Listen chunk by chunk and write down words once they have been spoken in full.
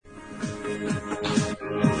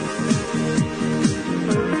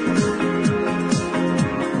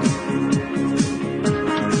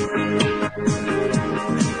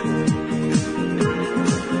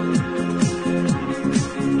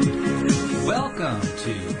Welcome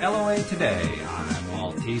to LOA Today. I'm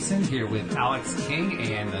Walt here with Alyx King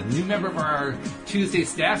and a new member of our Tuesday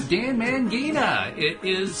staff, Dan Mangena. It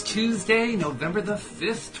is Tuesday, November the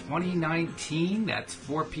 5th, 2019. That's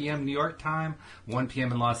 4 p.m. New York time, 1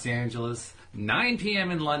 p.m. in Los Angeles, 9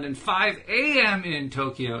 p.m. in London, 5 a.m. in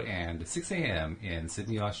Tokyo, and 6 a.m. in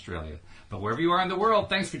Sydney, Australia. But wherever you are in the world,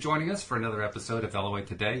 thanks for joining us for another episode of LOA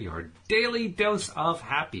Today, your daily dose of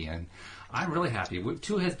happy. And I'm really happy.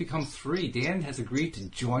 Two has become three. Dan has agreed to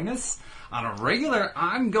join us on a regular,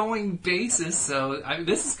 ongoing basis. So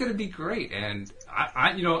this is going to be great. And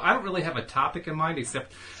I don't really have a topic in mind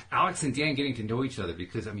except Alyx and Dan getting to know each other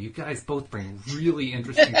because you guys both bring really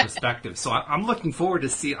interesting perspectives. So I'm looking forward to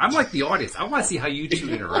see. I'm like the audience. I want to see how you two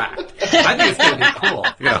interact. I think it's going to be cool.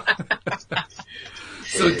 Yeah.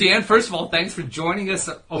 So, Dan, first of all, thanks for joining us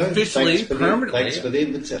officially, permanently. Thanks for the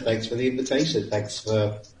invitation. Thanks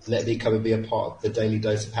for letting me come and be a part of the Daily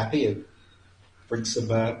Dose of Happy and bring some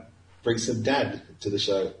dad to the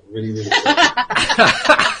show. Really, really excited.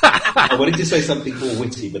 I wanted to say something more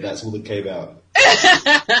witty, but that's all that came out.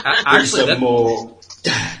 Actually, more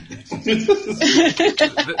dad. That's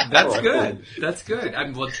right, good. Cool. That's good.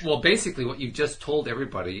 Well, basically, what you've just told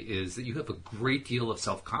everybody is that you have a great deal of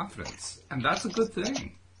self-confidence, and that's a good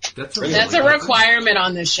thing. That's a requirement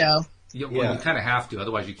on this show. Yeah, well, you kind of have to,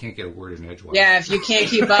 otherwise you can't get a word in edgewise. Yeah, if you can't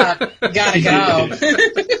keep up, gotta go.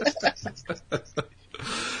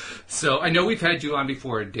 So I know we've had you on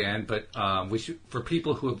before, Dan, but for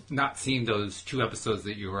people who have not seen those two episodes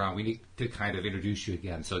that you were on, we need to kind of introduce you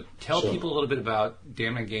again. So tell people a little bit about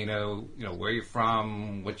Dan Mangena, where you're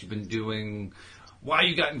from, what you've been doing, why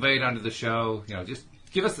you got invited onto the show. Just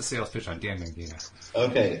give us the sales pitch on Dan Mangena.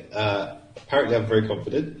 Okay. Apparently I'm very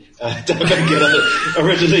confident. Dan Mangena,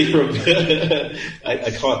 originally from, I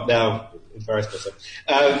can't now embarrass myself.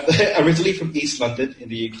 Originally from East London in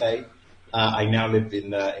the UK. I now live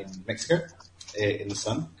in Mexico, in the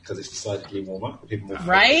sun, because it's decidedly warmer. People more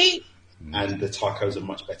right? And the tacos are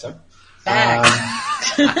much better.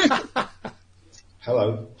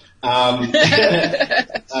 Hello.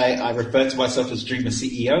 I refer to myself as Dreamer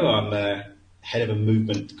CEO. I'm head of a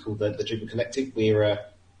movement called the Dreamer Collective. We're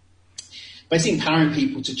basically empowering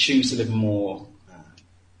people to choose to live a more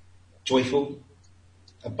joyful,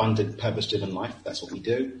 abundant, purpose-driven life. That's what we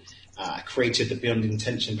do. I created the Beyond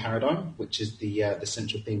Intention paradigm, which is the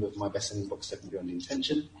central theme of my best-selling book, 7 Beyond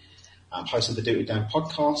Intention. I'm host of the Do It Down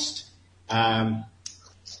podcast. I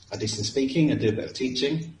do some speaking, I do a bit of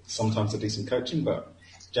teaching. Sometimes I do some coaching, but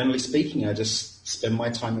generally speaking, I just spend my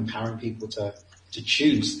time empowering people to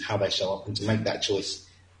choose how they show up and to make that choice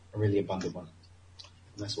a really abundant one.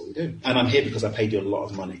 And that's what we do. And I'm here because I paid you a lot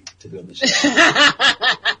of money to be on the show.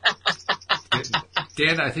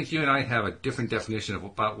 Dan, I think you and I have a different definition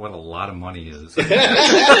about what a lot of money is.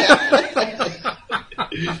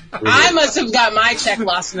 I must have got my check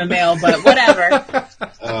lost in the mail, but whatever.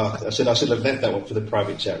 I should have left that one for the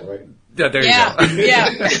private chat, right? Yeah, there you go. Yeah.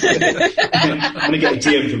 I'm going to get a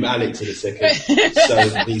DM from Alyx in a second.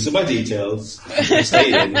 So these are my details.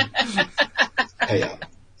 Stay in. Pay up.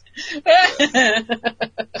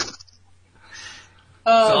 So,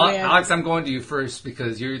 Alyx, I'm going to you first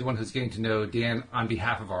because you're the one who's getting to know Dan on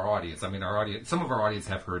behalf of our audience. Some of our audience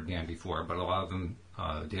have heard Dan before, but a lot of them,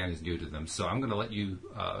 Dan is new to them. So I'm going to let you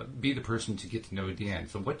be the person to get to know Dan.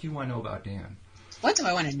 So what do you want to know about Dan? What do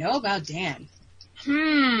I want to know about Dan?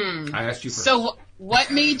 I asked you first. So what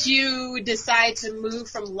made you decide to move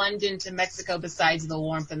from London to Mexico besides the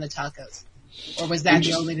warmth and the tacos? Or was that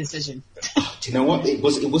the only decision? Do you know what? It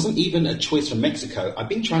wasn't even a choice from Mexico. I've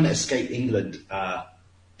been trying to escape England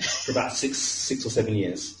for about six or 7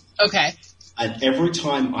 years. Okay. And every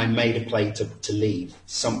time I made a play to leave,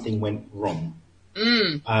 something went wrong.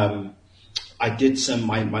 I did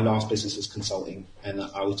my last business was consulting, and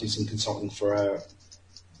I was doing some consulting for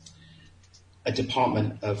a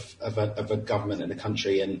department of a government in a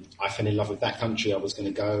country, and I fell in love with that country. I was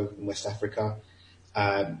going to go in West Africa.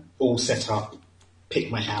 All set up,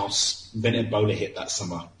 picked my house, then Ebola hit that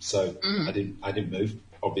summer. So I didn't move,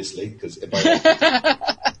 obviously, because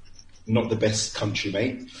Ebola, not the best country,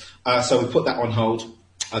 mate. So we put that on hold.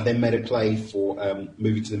 I then made a play for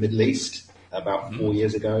moving to the Middle East about 4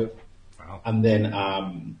 years ago. Wow. And then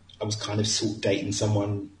I was kind of sort of dating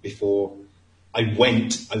someone before I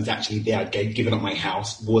went. I was actually there. I'd given up my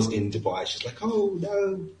house, was in Dubai. She's like, oh,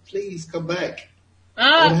 no, please come back.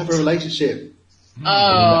 I want to have a relationship.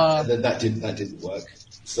 That didn't work.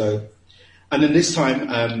 So, and then this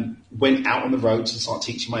time went out on the road to start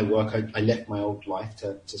teaching my work. I left my old life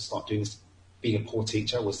to start doing this. Being a poor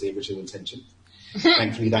teacher was the original intention.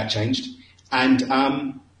 Thankfully, that changed.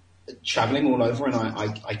 And traveling all over, and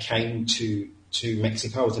I came to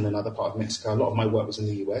Mexico. I was in another part of Mexico. A lot of my work was in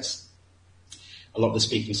the US. A lot of the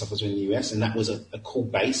speaking stuff was in the US, and that was a cool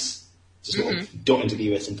base to sort of dot into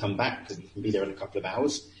the US and come back, because you can be there in a couple of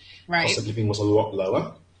hours. Right. Cost of living was a lot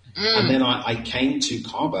lower. And then I came to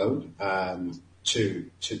Cabo to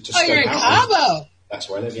Oh, you're in Cabo. That's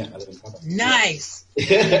where I live. Yeah, I live in Cabo. Nice.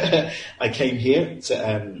 Yeah. I came here.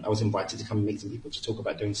 I was invited to come and meet some people to talk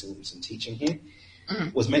about doing some teaching here.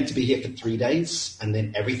 Was meant to be here for 3 days, and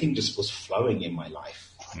then everything just was flowing in my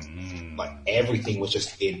life. Like everything was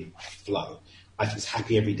just in flow. I was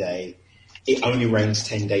happy every day. It only rains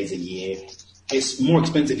 10 days a year. It's more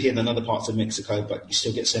expensive here than other parts of Mexico, but you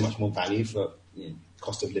still get so much more value for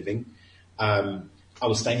cost of living. I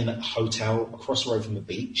was staying in a hotel across the road from the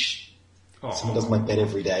beach. Someone does my bed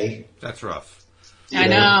every day. That's rough. I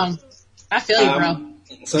know. I feel you, bro.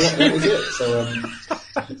 So that was it. So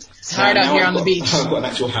it's hard out here on the beach. I've got an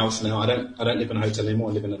actual house now. I don't live in a hotel anymore.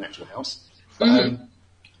 I live in an actual house. But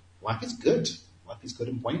life is good. Life is good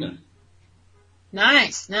in Buena.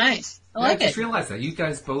 Nice. I like I it. just realized that you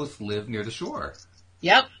guys both live near the shore.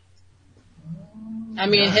 Yep. I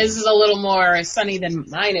mean, his is a little more sunny than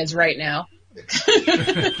mine is right now.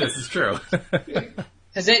 This is true.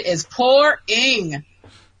 Because it is pouring.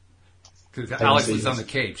 Because Alex is on the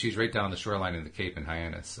Cape. She's right down the shoreline in the Cape in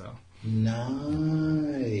Hyannis. So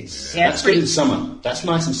nice. Yeah, that's good in summer. That's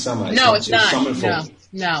nice in summer. No, it's not. Summer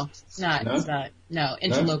No, it's not. No? It's not. No,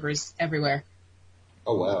 interlopers everywhere.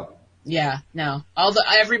 Oh wow. Yeah, no.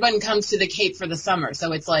 Everyone comes to the Cape for the summer,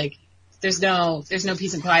 so it's like there's no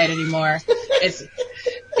peace and quiet anymore.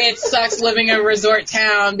 It sucks living in a resort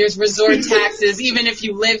town. There's resort taxes, even if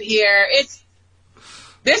you live here.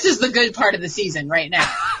 This is the good part of the season right now,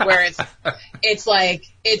 where it's like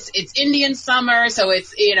it's Indian summer, so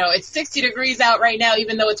it's 60 degrees out right now,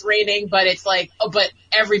 even though it's raining, but it's like but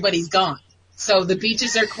everybody's gone, so the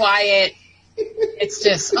beaches are quiet. It's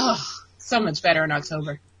just so much better in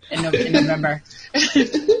October. In November.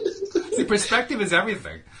 See, perspective is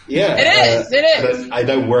everything. Yeah. It is. I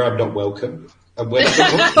know where I'm not welcome. I'm welcome.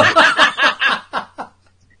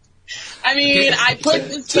 I mean, I put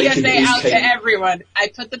this PSA out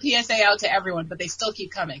to everyone. But they still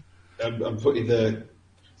keep coming. I'm putting the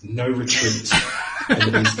no retreat on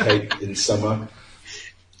the East Cape in summer.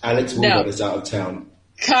 Alyx and Walt is out of town.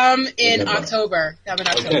 Come in October.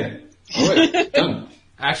 Okay. All right. Done.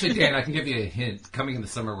 Actually, Dan, I can give you a hint. Coming in the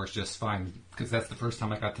summer works just fine, because that's the first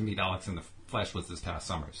time I got to meet Alex in the flesh was this past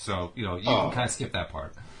summer. So, you can kind of skip that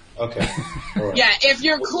part. Okay. All right. Yeah, if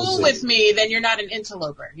you're cool with me, then you're not an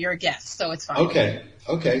interloper. You're a guest, so it's fine.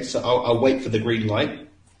 Okay. So I'll wait for the green light.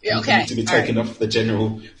 Yeah, okay. You need to be taken off the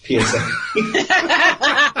general PSA.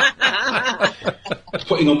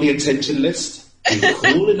 Putting on the intention list. Be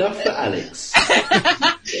cool enough for Alyx.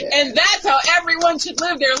 Yeah. And that's how everyone should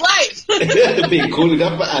live their life. Be cool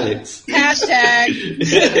enough for Alyx. Hashtag.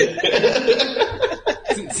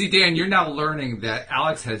 See, Dan, you're now learning that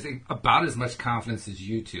Alex has about as much confidence as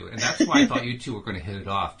you two. And that's why I thought you two were going to hit it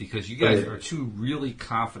off, because you guys are two really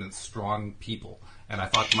confident, strong people. And I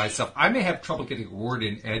thought to myself, I may have trouble getting a word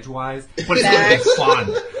in edgewise, but it's going to be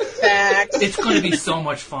fun. Facts. It's going to be so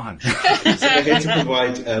much fun. So we're going to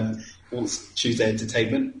provide Walt's Tuesday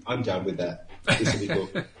entertainment. I'm down with that. This will be cool.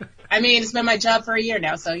 I mean, it's been my job for a year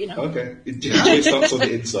now, so Okay. It starts on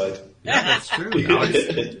the inside. Yeah, that's true.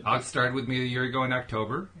 Alex started with me a year ago in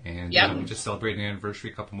October, and we just celebrated an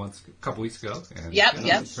anniversary a couple weeks ago. And,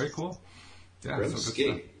 it's very cool. Yeah,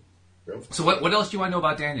 so what else do you want to know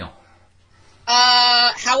about Daniel?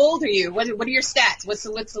 How old are you? What are your stats?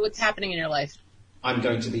 What's happening in your life? I'm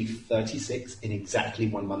going to be 36 in exactly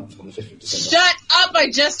 1 month on the 5th of December. Shut up!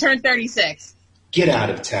 I just turned 36. Get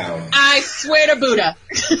out of town. I swear to Buddha.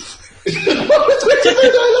 I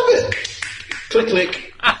love it. Click,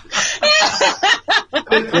 click.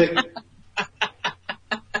 Click, click.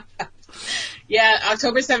 Yeah,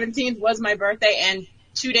 October 17th was my birthday, and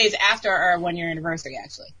 2 days after our 1-year anniversary,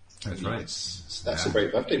 actually. That's right. That's a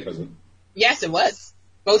great birthday present. Yes, it was.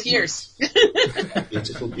 Both years.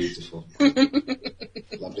 Beautiful, beautiful.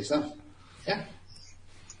 Lovely stuff. Yeah.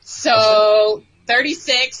 So,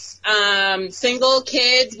 36, single,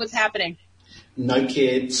 kids, what's happening? No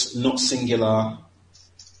kids, not singular.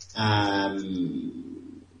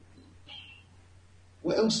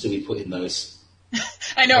 What else do we put in those?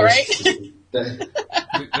 I know, right?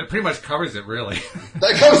 That pretty much covers it, really.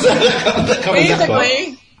 That covers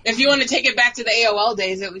basically, if you want to take it back to the AOL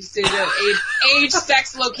days, it was age,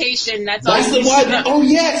 sex, location. That's all. The one. Oh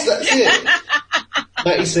yes, that's it.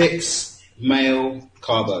 36, male,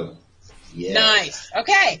 Cabo. Yeah. Nice.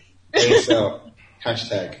 Okay. ASL.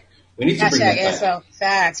 Hashtag. We need to bring that back. ASL.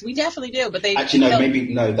 Facts. We definitely do, but they... Actually,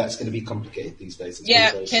 no, that's going to be complicated these days.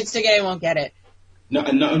 Kids today won't get it. No,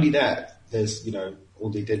 and not only that, there's, all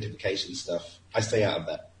the identification stuff. I stay out of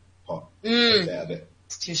that part. I stay out of it.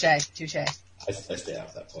 Touche. I stay out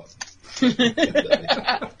of that part.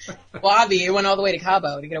 Well, Avi, it went all the way to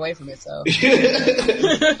Cabo to get away from it, so. But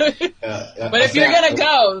if you're going to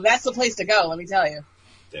go, that's the place to go, let me tell you.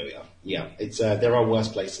 There we are. Yeah, it's there are worse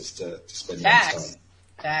places to spend your time.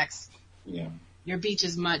 Facts. Yeah. Your beach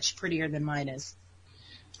is much prettier than mine is.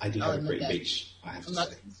 I do have a pretty beach, I have to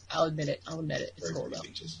say. I'll admit it. It's Very cold pretty though.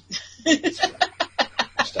 beaches.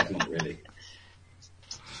 Not really.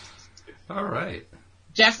 All right.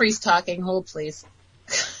 Jeffrey's talking. Hold, please.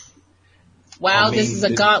 Wow, this is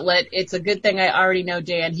a gauntlet. It's a good thing I already know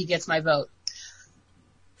Dan. He gets my vote.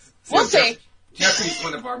 We'll see. Jeffrey's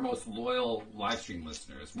one of our most loyal live stream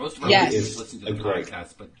listeners. Most of our listeners listen to the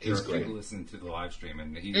podcast, but there are people listen to the live stream.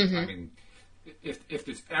 And he, I mean, if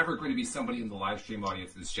there's ever going to be somebody in the live stream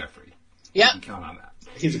audience, it's Jeffrey. Yeah. You can count on that.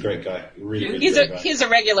 He's a great guy. Really he's great guy. He's a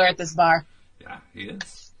regular at this bar. Yeah, he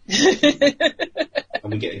is.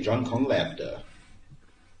 And we're getting drunk on laughter.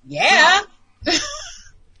 Yeah.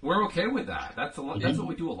 We're okay with that. That's what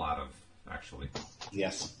we do a lot of, actually.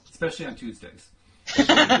 Yes. Especially on Tuesdays.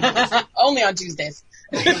 Only on Tuesdays.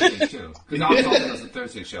 Thursdays too. Because Alex also does a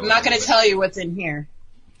Thursday show. I'm not going to tell you what's in here,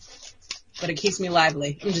 but it keeps me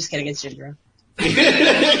lively. I'm just kidding. It's ginger ale.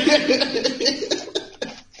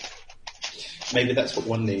 Maybe that's what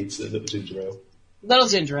one needs, a little ginger ale. Little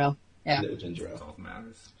ginger ale. Yeah. A little ginger ale. That's all that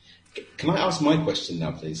matters. Can I ask my question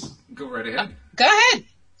now, please? Go right ahead. Go ahead.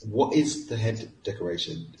 What is the head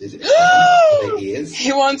decoration? Is it are they ears?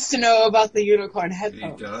 He wants to know about the unicorn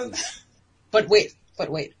headphones. He does. But wait.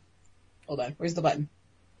 Hold on. Where's the button?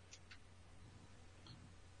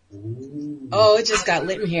 Ooh. Oh, it just got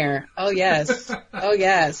lit in here. Oh, yes.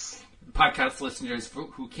 Podcast listeners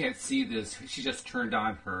who can't see this, she just turned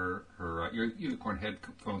on her unicorn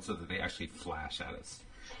headphones so that they actually flash at us.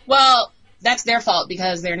 Well, that's their fault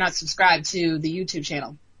because they're not subscribed to the YouTube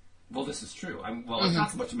channel. Well, this is true. It's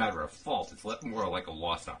not so much a matter of fault. It's more like a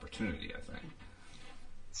lost opportunity, I think.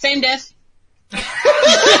 Same diff.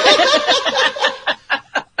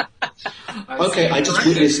 Okay, I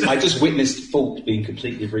just witnessed fault being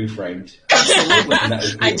completely reframed. Absolutely.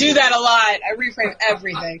 I do that a lot. I reframe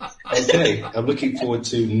everything. Okay, I'm looking forward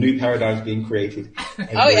to new paradigms being created.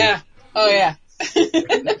 Oh yeah.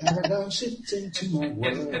 Paradigm shifting to my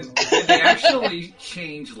world. And they actually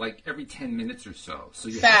change like every 10 minutes or so. So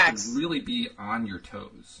you have to really be on your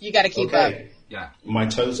toes. You got to keep up. Yeah. My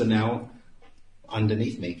toes are now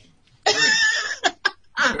underneath me.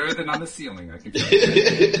 Better than on the ceiling, I can tell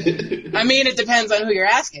you. I mean, it depends on who you're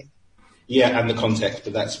asking. Yeah, and the context,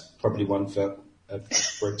 but that's probably one for it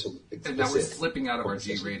to And now we're slipping out of our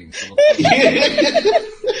G rating. So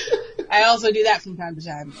I also do that from time to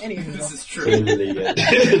time. Anywho. This is true.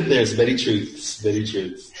 There's many truths.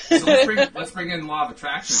 So let's bring in law of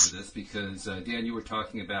attraction to this because, Dan, you were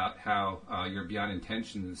talking about how your Beyond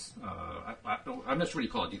Intentions, I'm not sure what you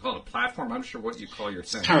call it. Do you call it a platform? I'm not sure what you call your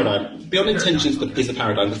center. Paradigm. Beyond Intentions is the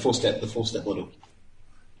paradigm, the four-step model.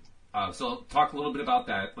 So talk a little bit about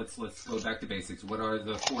that. Let's go back to basics. What are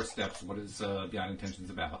the 4 steps? What is Beyond Intentions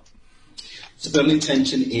about? So Beyond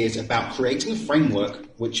Intention is about creating a framework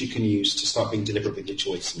which you can use to start being deliberate with your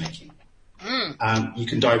choice making. You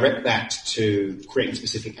can direct that to creating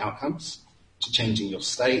specific outcomes, to changing your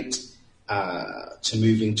state, to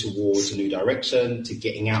moving towards a new direction, to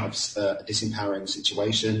getting out of a disempowering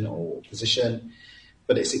situation or position.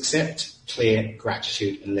 But it's accept, clear,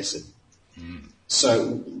 gratitude, and listen. So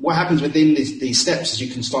what happens within these steps is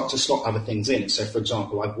you can start to slot other things in. So, for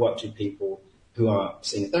example, I've worked with people who are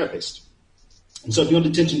seeing a therapist. And so Beyond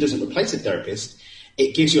Intention doesn't replace a therapist.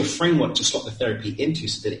 It gives you a framework to slot the therapy into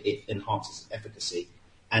so that it enhances efficacy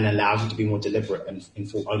and allows you to be more deliberate and in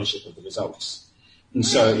full ownership of the results. And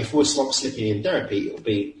so if we're slipping in therapy, it'll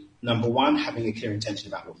be, number one, having a clear intention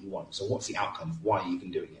about what you want. So what's the outcome? Why are you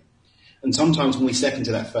even doing it? And sometimes when we step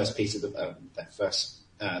into that first piece of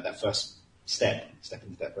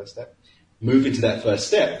move into that first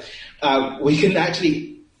step, we can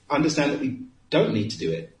actually understand that we don't need to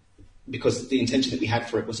do it because the intention that we had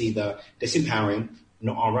for it was either disempowering,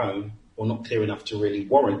 not our own, or not clear enough to really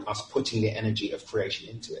warrant us putting the energy of creation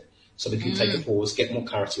into it. So we can take a pause, get more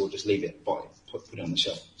clarity, or just leave it, put it on the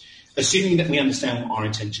shelf. Assuming that we understand what our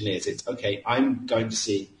intention is, it's, okay, I'm going to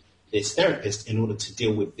see this therapist in order to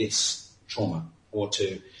deal with this trauma, or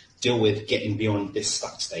to deal with getting beyond this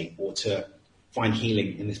stuck state, or to find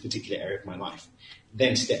healing in this particular area of my life.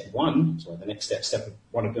 Then the next step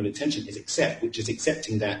one of Beyond Intention is accept, which is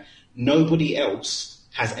accepting that nobody else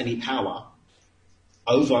has any power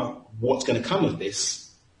over what's going to come of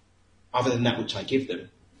this other than that which I give them.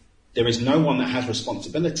 There is no one that has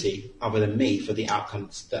responsibility other than me for the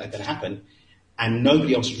outcomes that are going to happen, and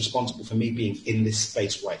nobody else is responsible for me being in this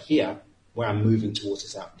space right here where I'm moving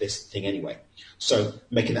towards this thing anyway. So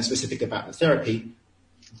making that specific about the therapy,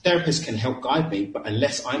 therapists can help guide me, but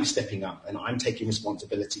unless I'm stepping up and I'm taking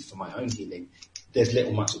responsibility for my own healing, there's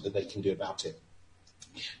little much that they can do about it.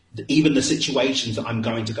 Even the situations that I'm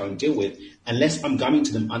going to go and deal with, unless I'm going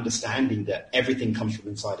to them understanding that everything comes from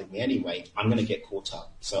inside of me anyway, I'm going to get caught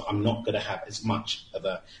up. So I'm not going to have as much of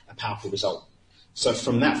a powerful result. So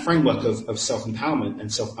from that framework of self-empowerment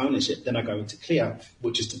and self-ownership, then I go into clear,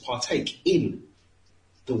 which is to partake in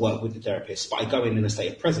the work with the therapist. But I go in a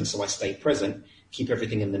state of presence, so I stay present, keep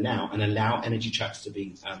everything in the now, and allow energy traps to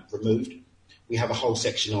be removed. We have a whole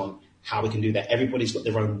section on how we can do that. Everybody's got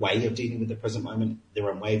their own way of dealing with the present moment, their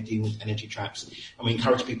own way of dealing with energy traps. And we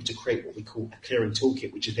encourage people to create what we call a clearing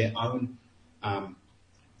toolkit, which is their own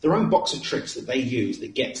box of tricks that they use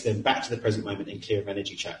that gets them back to the present moment and clear of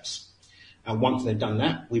energy traps. And once they've done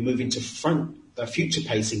that, we move into future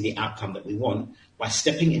pacing the outcome that we want by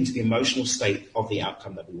stepping into the emotional state of the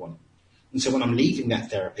outcome that we want. And so when I'm leaving that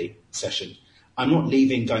therapy session, I'm not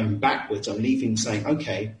leaving going backwards. I'm leaving saying,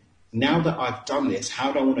 okay, now that I've done this,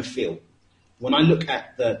 how do I want to feel? When I look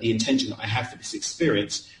at the intention that I have for this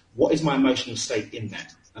experience, what is my emotional state in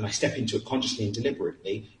that? And I step into it consciously and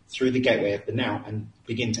deliberately through the gateway of the now and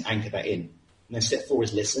begin to anchor that in. And then step 4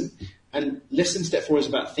 is listen. And listen, step 4 is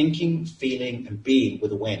about thinking, feeling, and being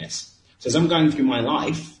with awareness. So as I'm going through my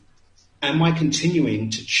life, am I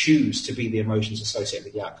continuing to choose to be the emotions associated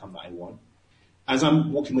with the outcome that I want? As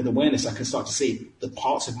I'm walking with awareness, I can start to see the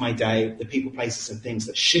parts of my day, the people, places, and things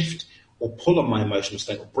that shift or pull on my emotional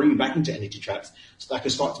state or bring me back into energy traps, so that I can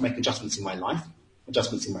start to make adjustments in my life,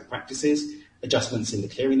 adjustments in my practices, adjustments in the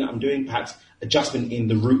clearing that I'm doing, perhaps adjustment in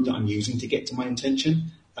the route that I'm using to get to my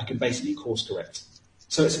intention. I can basically course correct.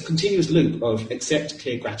 So it's a continuous loop of accept,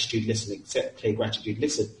 clear, gratitude, listen, accept, clear, gratitude,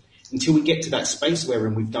 listen, until we get to that space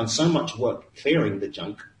wherein we've done so much work clearing the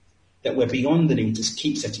junk that we're beyond the need to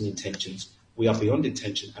keep setting intentions. We are beyond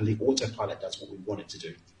intention, and the autopilot does what we want it to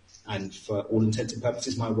do. And for all intents and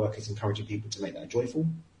purposes, my work is encouraging people to make that a joyful,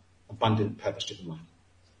 abundant, purpose-driven life.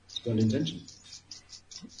 It's beyond intention.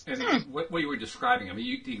 And what you were describing, I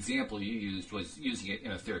mean, the example you used was using it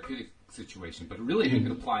in a therapeutic situation, but really you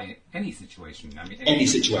can apply in any situation. I mean, any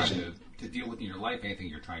situation to deal with in your life, anything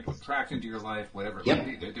you're trying to attract into your life, whatever it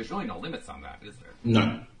might be. There's really no limits on that, is there?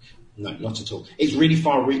 No, not at all. It's really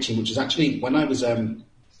far-reaching, which is actually when I was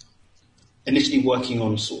initially working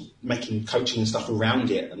on sort of making coaching and stuff around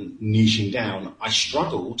it and niching down, I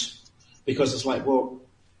struggled because it's like, well,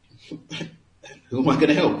 who am I going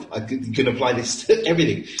to help? You can apply this to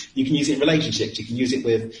everything. You can use it in relationships. You can use it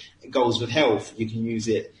with goals with health. You can use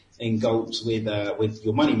it in goals with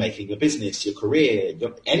your money making, your business, your career,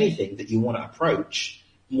 anything that you want to approach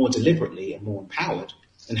more deliberately and more empowered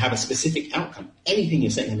and have a specific outcome. Anything you're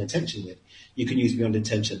setting an intention with, you can use beyond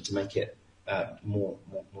intention to make it more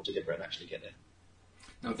deliberate and actually get there.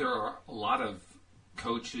 Now, there are a lot of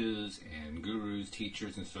coaches and gurus,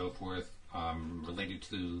 teachers, and so forth related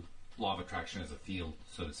to law of attraction as a field,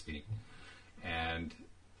 so to speak. And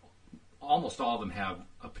almost all of them have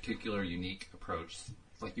a particular unique approach,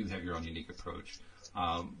 like you have your own unique approach.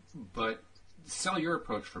 But sell your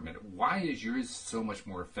approach for a minute. Why is yours so much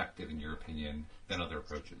more effective, in your opinion, than other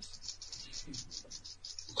approaches?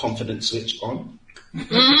 Confidence switch on.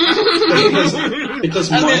 because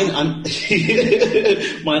mine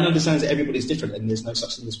understands that everybody's different and there's no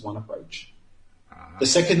such thing as one approach. The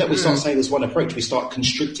second that we start saying there's one approach, we start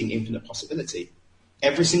constricting infinite possibility.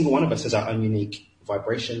 Every single one of us has our own unique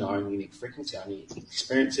vibration, our own unique frequency, our unique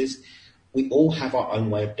experiences. We all have our own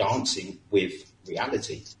way of dancing with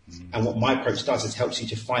reality. And what my approach does is helps you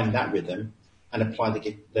to find that rhythm and apply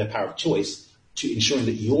the power of choice to ensuring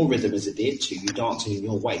that your rhythm is adhered to, you dancing in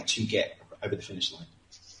your way to get over the finish line.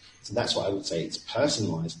 So that's why I would say it's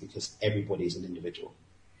personalized, because everybody is an individual.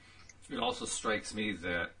 It also strikes me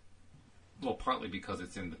that, well, partly because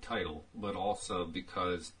it's in the title, but also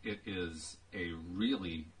because it is a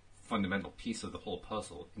really fundamental piece of the whole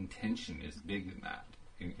puzzle. Intention is big in that,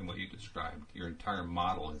 in what you described. Your entire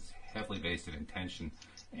model is heavily based in intention.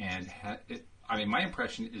 And my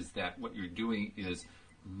impression is that what you're doing is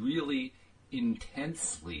really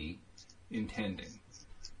intensely intending.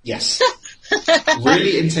 Yes.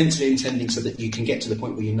 Really intensely intending so that you can get to the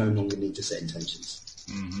point where you no longer need to set intentions.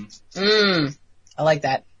 I like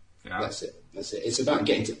that. Yeah. That's it. It's about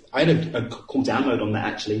getting to... I had a cool download on that,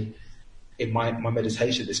 actually, in my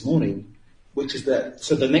meditation this morning. which is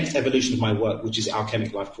so the next evolution of my work, which is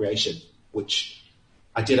alchemic life creation, which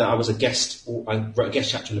I was a guest, or I wrote a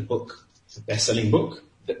guest chapter in a book, a best-selling book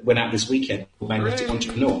that went out this weekend called Magnetic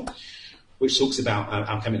Entrepreneur, which talks about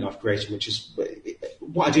alchemic life creation, which is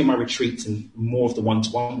what I do in my retreats and more of the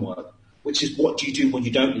one-to-one work, which is what do you do when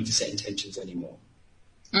you don't need to set intentions anymore?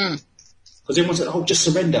 Because everyone said, oh, just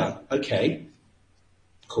surrender. Okay,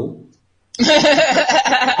 cool.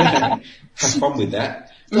 Have fun with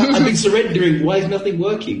that. I've been surrendering. Why is nothing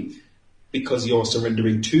working? Because you're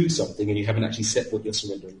surrendering to something and you haven't actually set what you're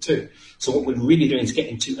surrendering to. So what we're really doing is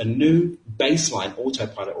getting to a new baseline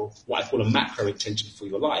autopilot, or what I call a macro intention for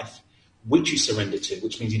your life, which you surrender to,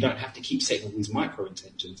 which means you don't have to keep setting all these micro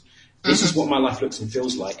intentions. This is what my life looks and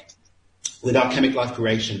feels like. With alchemic life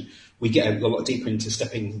creation, we get a lot deeper into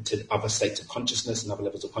stepping into other states of consciousness and other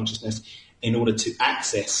levels of consciousness in order to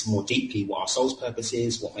access more deeply what our soul's purpose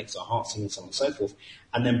is, what makes our heart sing, and so on and so forth,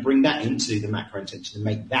 and then bring that into the macro intention and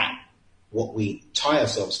make that what we tie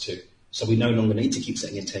ourselves to, so we no longer need to keep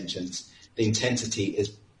setting intentions. The intensity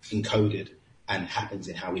is encoded and happens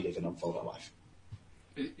in how we live and unfold our life.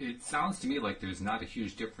 It sounds to me like there's not a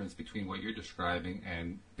huge difference between what you're describing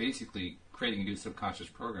and basically creating a new subconscious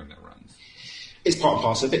program that runs. It's part and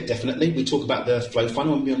parcel of it, definitely. We talk about the flow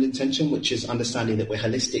funnel and beyond intention, which is understanding that we're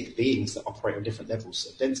holistic beings that operate on different levels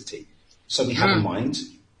of density. So we have a mind,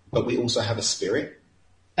 but we also have a spirit,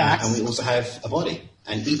 and we also have a body.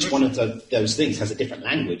 And each one of those things has a different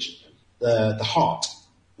language. The heart,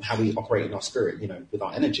 how we operate in our spirit, with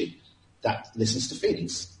our energy, that listens to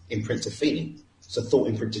feelings, imprints of feeling. So thought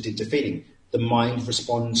imprinted into feeling. The mind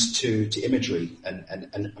responds to imagery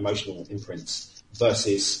and emotional imprints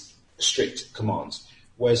versus strict commands.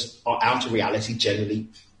 Whereas our outer reality generally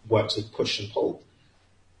works with push and pull.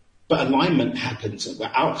 But alignment happens,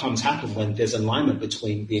 outcomes happen when there's alignment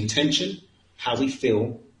between the intention, how we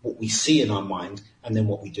feel, what we see in our mind, and then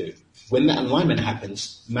what we do. When that alignment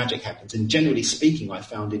happens, magic happens. And generally speaking, I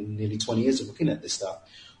found in nearly 20 years of looking at this stuff,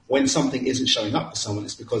 when something isn't showing up for someone,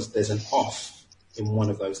 it's because there's an off in one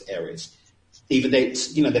of those areas. Either they're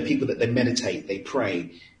people that they meditate, they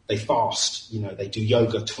pray, they fast, they do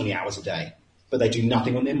yoga 20 hours a day, but they do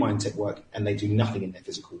nothing on their mindset work and they do nothing in their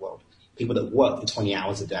physical world. People that work for 20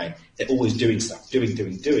 hours a day, they're always doing stuff, doing,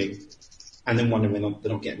 and then wondering when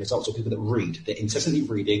they're not getting results. Or people that read, they're incessantly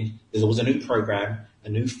reading. There's always a new program, a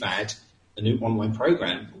new fad, a new online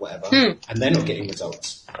program, or whatever, and they're not getting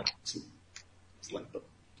results. It's like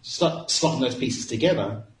slotting those pieces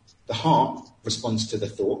together. The heart responds to the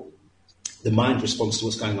thought. The mind responds to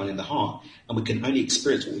what's going on in the heart, and we can only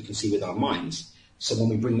experience what we can see with our minds. So when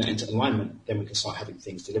we bring that into alignment, then we can start having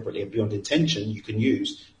things deliberately. And beyond intention, you can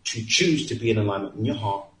use to choose to be in alignment in your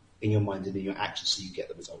heart, in your mind, and in your actions, so you get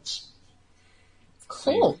the results.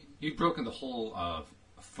 Cool. So you've broken the whole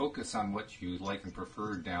focus on what you like and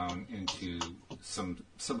prefer down into some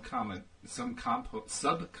subcomponents.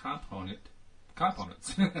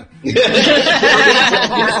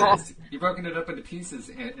 You've broken it up into pieces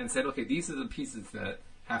and said, okay, these are the pieces that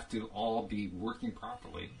have to all be working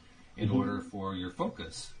properly in order for your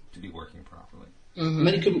focus to be working properly. And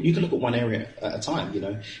then you can look at one area at a time.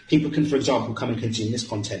 People can, for example, come and consume this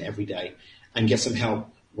content every day and get some help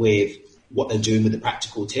with what they're doing with the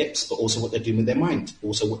practical tips, but also what they're doing with their mind,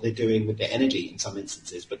 also what they're doing with their energy in some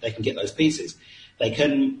instances. But they can get those pieces. They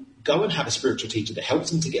can go and have a spiritual teacher that helps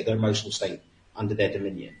them to get their emotional state under their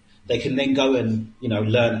dominion. They can then go and,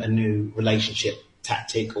 learn a new relationship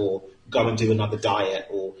tactic, or go and do another diet,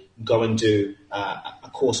 or go and do a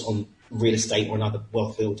course on real estate or another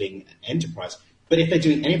wealth building enterprise. But if they're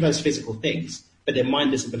doing any of those physical things, but their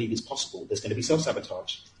mind doesn't believe it's possible, there's going to be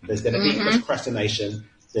self-sabotage. There's going to be procrastination.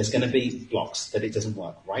 There's going to be blocks that it doesn't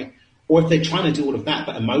work, right? Or if they're trying to do all of that,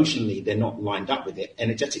 but emotionally they're not lined up with it,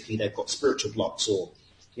 energetically they've got spiritual blocks, or,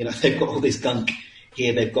 they've got all this gunk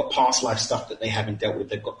here, they've got past life stuff that they haven't dealt with,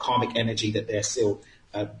 they've got karmic energy that they're still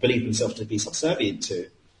believe themselves to be subservient to,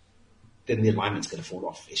 then the alignment's going to fall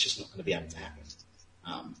off. It's just not going to be able to happen.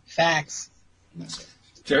 Facts. And that's it.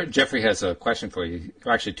 Jeffrey has a question for you,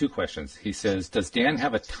 or actually two questions. He says, does Dan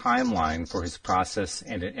have a timeline for his process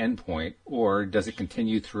and an endpoint, or does it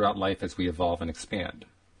continue throughout life as we evolve and expand?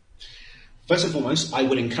 First and foremost, I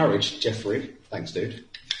would encourage Jeffrey, thanks dude,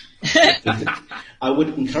 I would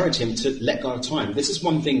encourage him to let go of time. This is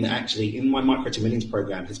one thing that actually in my Micro to Millions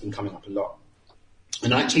program has been coming up a lot.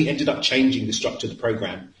 And I actually ended up changing the structure of the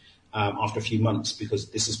program after a few months,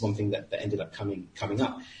 because this is one thing that ended up coming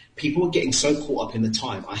up. People were getting so caught up in the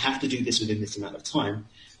time, I have to do this within this amount of time,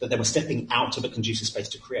 that they were stepping out of a conducive space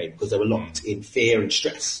to create because they were locked in fear and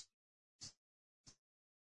stress.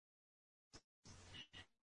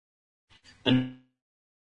 And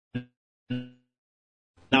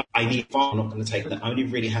now I need far, I'm not going to take that, only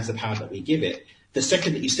really has the power that we give it. The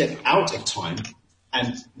second that you step out of time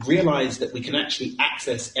and realize that we can actually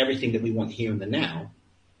access everything that we want here and the now,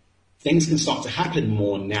 things can start to happen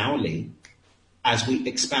more nowly as we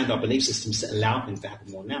expand our belief systems to allow things to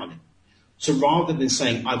happen more nowly. So rather than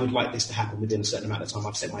saying, I would like this to happen within a certain amount of time,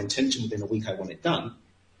 I've set my intention within a week, I want it done.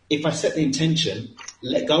 If I set the intention,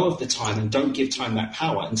 let go of the time and don't give time that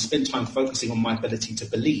power and spend time focusing on my ability to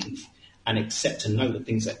believe and accept and know the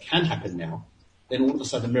things that can happen now, then all of a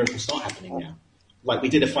sudden miracles start happening now. Like we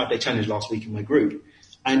did a 5-day challenge last week in my group,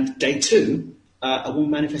 and day 2, a woman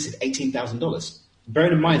manifested $18,000.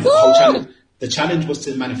 Bearing in mind that the challenge was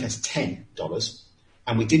to manifest $10,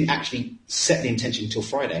 and we didn't actually set the intention until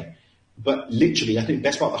Friday. But literally, I think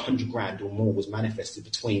best part of 100 grand or more was manifested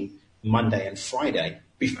between Monday and Friday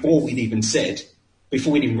before we'd even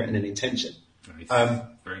written an intention. Nice.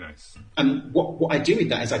 Very nice. And what I do with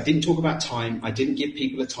that is I didn't talk about time. I didn't give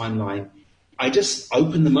people a timeline. I just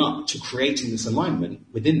opened them up to creating this alignment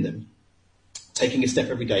within them, taking a step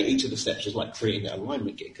every day. Each of the steps was like creating that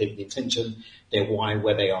alignment, getting clear with the intention, their why,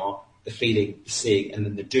 where they are, the feeling, the seeing, and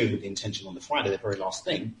then the doing with the intention on the Friday, the very last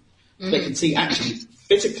thing. Mm-hmm. They can see actually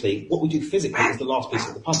physically, what we do physically is the last piece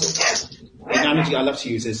of the puzzle. The analogy I love to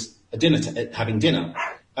use is having dinner.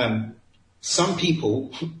 Some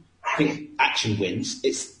people think action wins.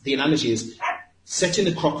 The analogy is setting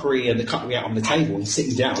the crockery and the cutlery out on the table and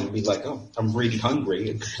sitting down and be like, oh, I'm really hungry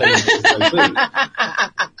and complaining there's no food.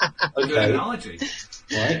 Okay. Good analogy.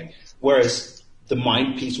 Right? Whereas the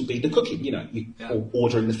mind piece will be the cooking, or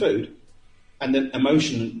ordering the food. And the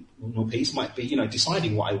emotional piece might be,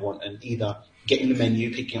 deciding what I want and either getting the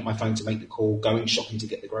menu, picking up my phone to make the call, going shopping to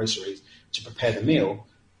get the groceries, to prepare the meal,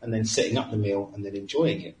 and then setting up the meal and then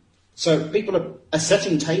enjoying it. So people are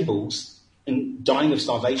setting tables and dying of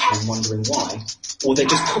starvation and wondering why, or they're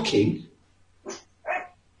just cooking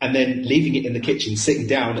and then leaving it in the kitchen, sitting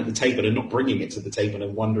down at the table and not bringing it to the table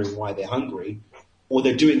and wondering why they're hungry, or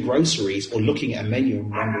they're doing groceries or looking at a menu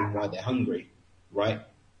and wondering why they're hungry, right?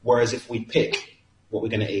 Whereas if we pick what we're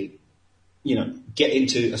going to eat, get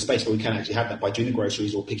into a space where we can actually have that by doing the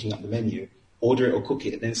groceries or picking up the menu, order it or cook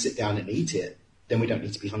it, and then sit down and eat it, then we don't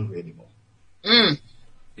need to be hungry anymore. Mm.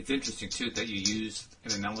 It's interesting, too, that you used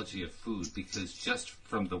an analogy of food, because just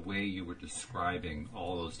from the way you were describing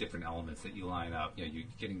all those different elements that you line up, you're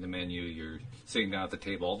getting the menu, you're sitting down at the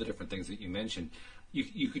table, all the different things that you mentioned,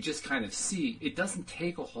 you could just kind of see it doesn't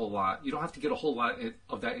take a whole lot. You don't have to get a whole lot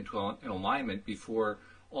of that into an alignment before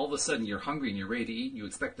all of a sudden you're hungry and you're ready to eat and you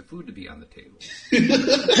expect the food to be on the table.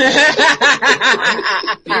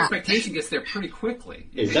 The expectation gets there pretty quickly.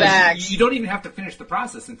 You don't even have to finish the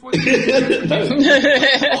process before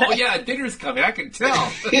oh yeah, dinner's coming, I can tell.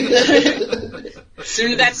 As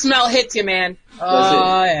soon as that smell hits you, man.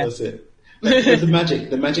 That's it. The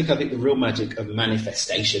magic, I think the real magic of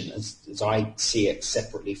manifestation, as I see it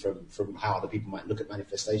separately from how other people might look at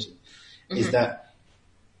manifestation, is that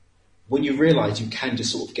when you realize you can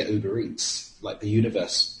just sort of get Uber Eats, like the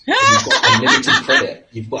universe, and you've got unlimited credit.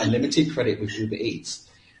 You've got unlimited credit with Uber Eats,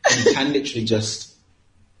 and you can literally just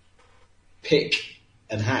pick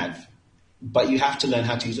and have. But you have to learn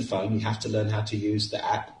how to use a phone. You have to learn how to use the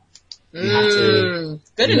app. You have to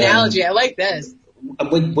good analogy. I like this.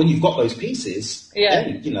 And when you've got those pieces,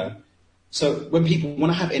 then, so when people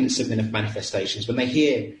want to have instant manifestations, when they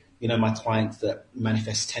hear, my clients that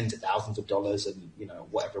manifest tens of thousands of dollars and,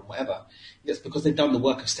 whatever, it's because they've done the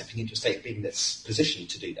work of stepping into a state of being that's positioned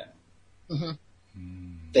to do that. Mm-hmm.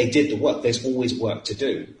 They did the work. There's always work to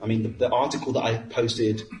do. I mean, the article that I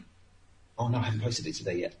posted, oh no, I haven't posted it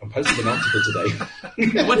today yet. I'm posting an article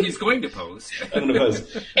today. What he's going to post. I'm going to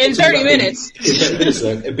post. In 30 minutes. In 30 minutes,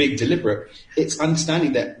 a big deliberate. It's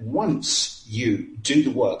understanding that once you do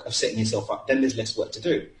the work of setting yourself up, then there's less work to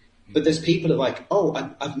do. But there's people that are like, oh,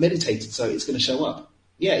 I've meditated, so it's going to show up.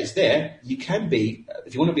 Yeah, it's there. You can be,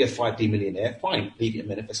 if you want to be a 5D millionaire, fine, leave it in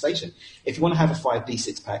manifestation. If you want to have a 5D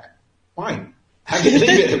six-pack, fine, have it,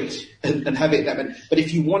 leave it, and have it that way. But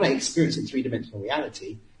if you want to experience it in three-dimensional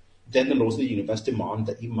reality, then the laws of the universe demand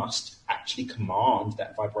that you must actually command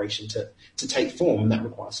that vibration to take form, and that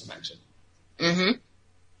requires some action. Mm-hmm.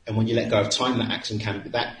 And when you let go of time,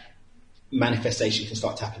 that manifestation can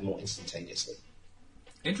start to happen more instantaneously.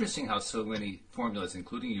 Interesting how so many formulas,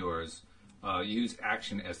 including yours, use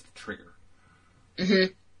action as the trigger.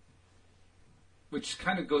 Mm-hmm. Which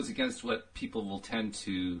kind of goes against what people will tend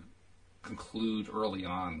to conclude early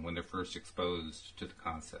on when they're first exposed to the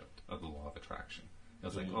concept of the law of attraction.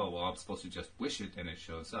 It's like, oh, well, I'm supposed to just wish it and it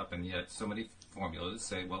shows up. And yet so many formulas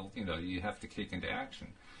say, well, you have to kick into action.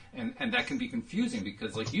 And that can be confusing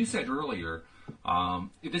because, like you said earlier,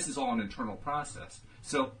 this is all an internal process.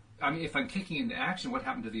 So, I mean, if I'm kicking into action, what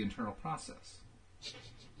happened to the internal process?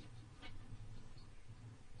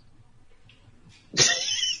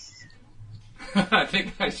 I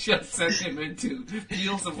think I just sent him into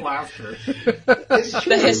peals of laughter.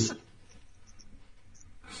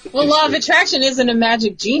 Well, law of attraction isn't a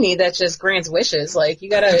magic genie that just grants wishes. Like, you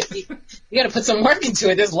gotta put some work into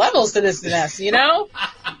it. There's levels to this mess, you know?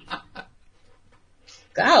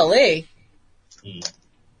 Golly.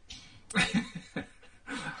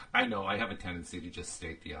 I know, I have a tendency to just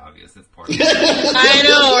state the obvious. That's part of it. I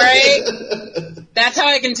know, right? That's how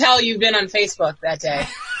I can tell you've been on Facebook that day.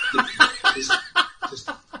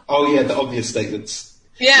 Oh, yeah, the obvious statements.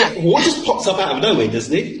 Yeah. What just pops up out of nowhere,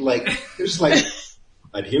 doesn't it? Like, it's just like,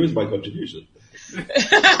 and here is my contribution.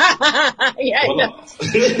 Yeah, Or not.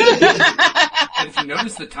 And if you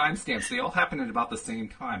notice the timestamps, they all happen at about the same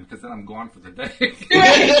time, because then I'm gone for the day.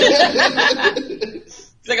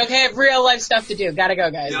 It's like, okay, I have real life stuff to do. Gotta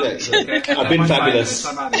go, guys. Yeah, okay. I've been fabulous.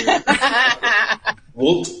 I'm out of here.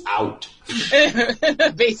 Walt out.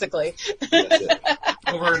 Basically. That's it.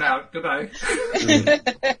 Over and out. Goodbye.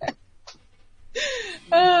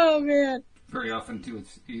 Oh, man. Very often, too,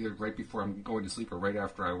 it's either right before I'm going to sleep or right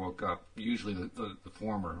after I woke up, usually the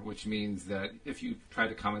former, which means that if you try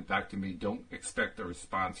to comment back to me, don't expect a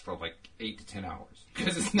response for like 8 to 10 hours,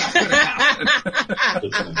 because it's not going to happen.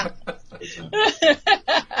 Good time.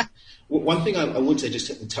 Well, one thing I would say,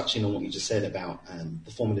 just touching on what you just said about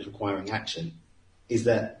the formulas requiring action, is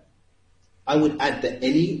that I would add that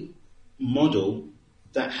any model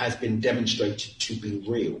that has been demonstrated to be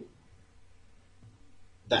real,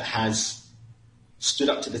 that has stood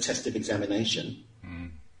up to the test of examination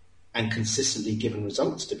and consistently given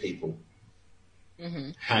results to people,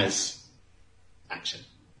 has action.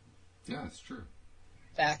 Yeah, that's true.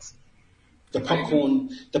 Facts. The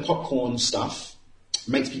popcorn stuff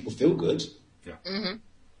makes people feel good. Yeah. Mm-hmm.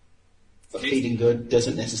 But feeling good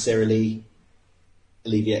doesn't necessarily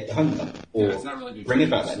alleviate the hunger or it's not really bring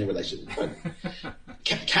about that in a relationship.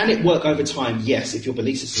 Can it work over time? Yes, if your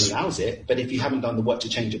belief system allows it. But if you haven't done the work to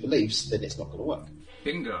change your beliefs, then it's not going to work.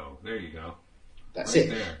 Bingo. There you go. That's Right it.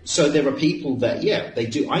 there. So there are people that, they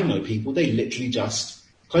do. I know people, they literally just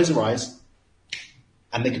close their eyes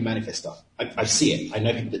and they can manifest stuff. I see it. I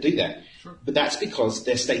know people that do that. Sure. But that's because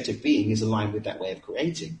their state of being is aligned with that way of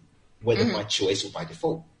creating, whether by choice or by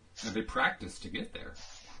default. And they practice to get there.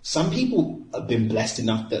 Some people have been blessed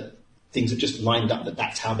enough that things have just lined up,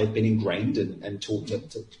 that's how they've been ingrained and taught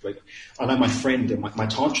to break. I know my friend, my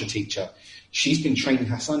Tantra teacher, she's been training,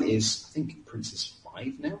 her son is, I think Prince is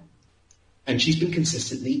 5 now, and she's been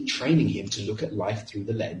consistently training him to look at life through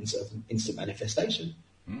the lens of instant manifestation.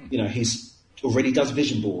 He's already does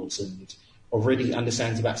vision boards and already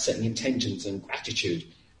understands about setting intentions and gratitude.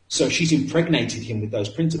 So she's impregnated him with those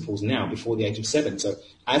principles now before the age of 7. So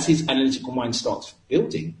as his analytical mind starts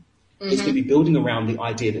building, it's going to be building around the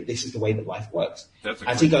idea that this is the way that life works.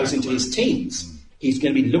 As he goes into his teens, he's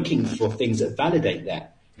going to be looking for things that validate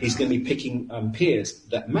that. He's going to be picking peers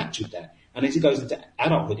that match with that. And as he goes into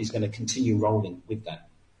adulthood, he's going to continue rolling with that.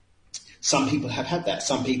 Some people have had that.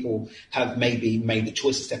 Some people have maybe made the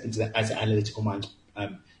choice to step into that as an analytical mind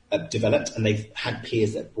developed, and they've had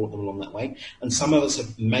peers that brought them along that way. And some of us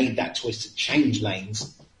have made that choice to change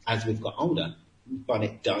lanes as we've got older, but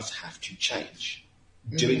it does have to change.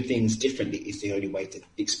 Doing things differently is the only way to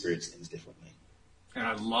experience things differently. And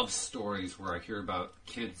I love stories where I hear about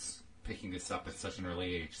kids picking this up at such an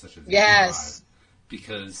early age, such as Yes.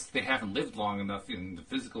 because they haven't lived long enough in the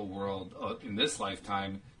physical world in this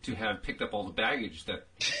lifetime to have picked up all the baggage that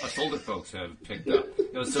us older folks have picked up.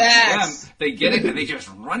 So for them, they get it and they just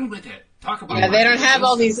run with it. Talk about they don't have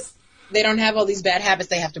all these. They don't have all these bad habits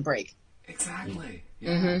they have to break. Exactly.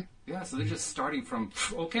 Yeah. Yeah. So they're just starting from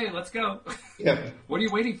okay, let's go. Yeah. What are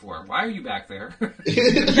you waiting for? Why are you back there? Well,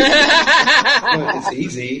 it's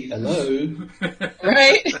easy. Hello.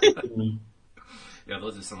 Right. Yeah,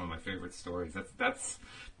 those are some of my favorite stories. That's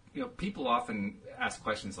people often ask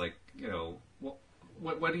questions like,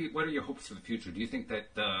 what are your hopes for the future? Do you think that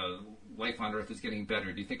life on Earth is getting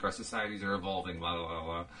better? Do you think our societies are evolving? La la la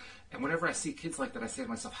la. And whenever I see kids like that, I say to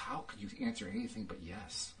myself, how could you answer anything but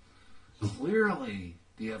yes? Clearly,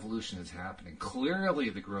 the evolution is happening. Clearly,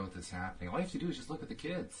 the growth is happening. All you have to do is just look at the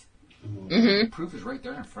kids. The proof is right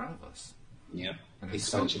there in front of us. Yeah. And it's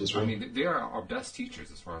so, I mean, they are our best teachers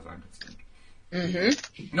as far as I'm concerned.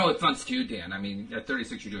 Mm-hmm. No offense to you, Dan. I mean, at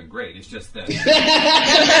 36, you're doing great. It's just that.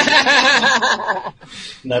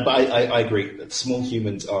 No, but I agree. That small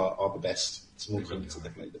humans are the best. Small humans are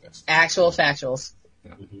definitely the best. Actual factuals.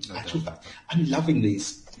 Yeah, Actual fact. I'm loving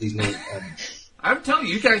these new. I'm telling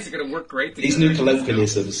you, you guys are going to work great together. These new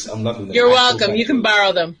colloquialisms. I'm loving them. You're welcome. You can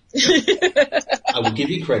borrow them. I will give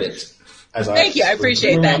you credit. Thank you. I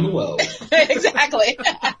appreciate that. Around the world. Exactly.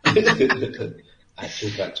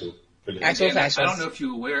 Factual. Brilliant. Actual factuals. I don't know if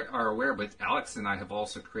you are aware, but Alyx and I have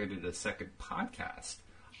also created a second podcast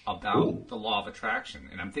about the law of attraction.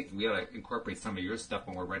 And I'm thinking we ought to incorporate some of your stuff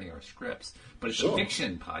when we're writing our scripts. But it's a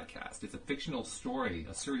fiction podcast. It's a fictional story,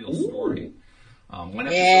 a serial story. One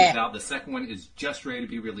episode is out. The second one is just ready to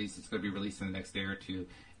be released. It's going to be released in the next day or two.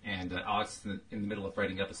 And Alyx is in the middle of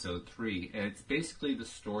writing episode 3. And it's basically the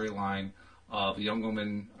storyline of a young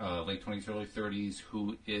woman, late 20s, early 30s,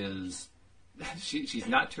 who is... she's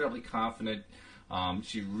not terribly confident.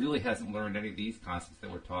 She really hasn't learned any of these concepts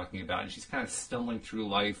that we're talking about, and she's kind of stumbling through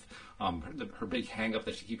life. Her big hang-up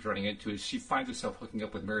that she keeps running into is she finds herself hooking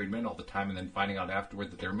up with married men all the time and then finding out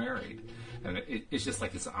afterward that they're married. And it's just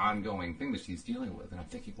like this ongoing thing that she's dealing with. And I'm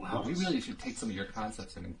thinking, wow, we really should take some of your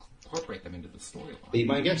concepts and incorporate them into the storyline. Be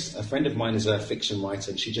my guest. A friend of mine is a fiction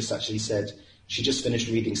writer, and she just actually said she just finished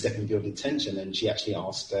reading Stepping Beyond Intention, and she actually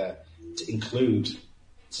asked to include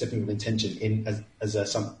Stepping Beyond Intention in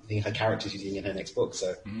as something her character's using in her next book.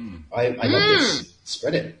 So I love this.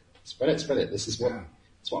 Spread it. This is what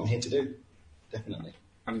I'm here to do. Definitely.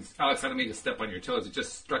 I mean, Alyx, I don't mean to step on your toes. It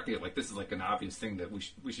just struck me like this is like an obvious thing that we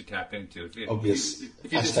should tap into. Obvious.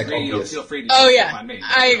 If you disagree, feel free to step on me.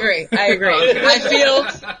 I agree. Okay.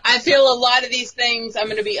 I feel a lot of these things. I'm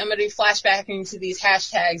gonna be flashbacking to these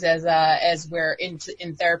hashtags as we're in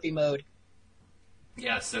therapy mode.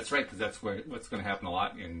 Yes, that's right, because that's what's going to happen a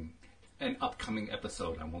lot in an upcoming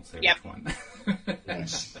episode. I won't say which one.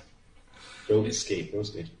 Nice. Real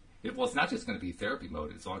good. Well, it's not just going to be therapy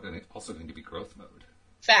mode. It's also going to be growth mode.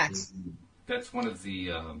 Facts. That's one of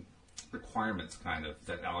the requirements, kind of,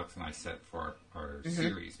 that Alyx and I set for our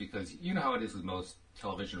series, because you know how it is with most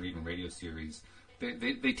television or even radio series.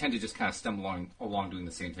 They tend to just kind of stumble along doing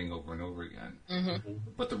the same thing over and over again. Mm-hmm.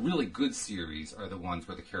 But the really good series are the ones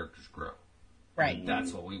where the characters grow. Right.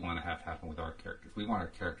 That's what we want to have happen with our characters. We want our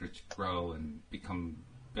characters to grow and become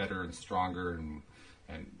better and stronger and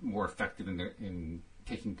more effective in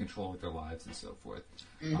taking control of their lives and so forth.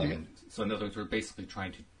 Mm-hmm. So in other words, we're basically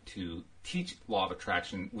trying to teach law of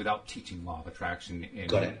attraction without teaching law of attraction in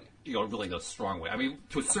really a strong way. I mean,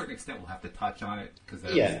 to a certain extent, we'll have to touch on it because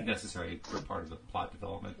that's necessary for part of the plot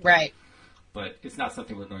development. Right. But it's not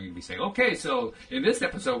something we're going to be saying, okay, so in this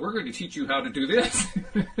episode, we're going to teach you how to do this.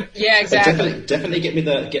 Yeah, exactly. Definitely get me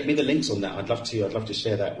the links on that. I'd love to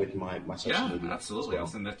share that with my social media. Yeah, absolutely. Well.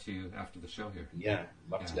 I'll send that to you after the show here. Yeah,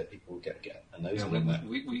 love to let people get a nose on that.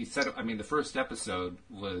 We said, I mean, the first episode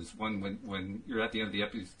was one when you're at the end of the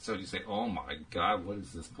episode, you say, oh my God, what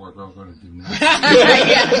is this poor girl going to do now?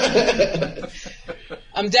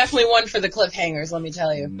 I'm definitely one for the cliffhangers, let me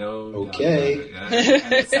tell you. No. Okay.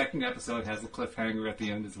 And the second episode has a cliffhanger at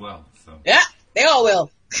the end as well. So. Yeah, they all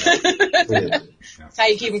will. Brilliant. That's how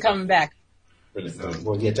you keep them coming back. Brilliant. So,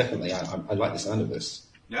 well, yeah, definitely. I like the sound of this.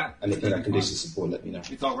 Yeah. Anything I can do to support, let me know.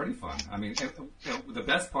 It's already fun. I mean, the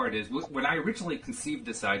best part is when I originally conceived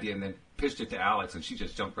this idea and then pitched it to Alyx and she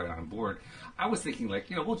just jumped right on board, I was thinking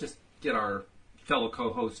we'll just get our fellow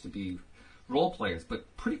co-hosts to be role players,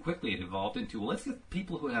 but pretty quickly it evolved into, let's get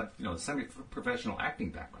people who have, semi-professional acting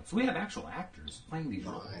backgrounds. So we have actual actors playing these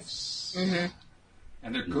roles. Mm-hmm.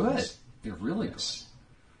 And they're good. They're really good.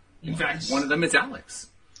 In fact, one of them is Alyx.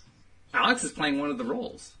 Alyx is playing one of the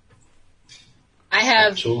roles. I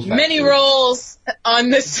have many roles on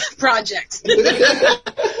this project.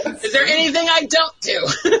 Is there anything I don't do?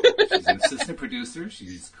 She's an assistant producer.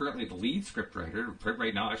 She's currently the lead scriptwriter.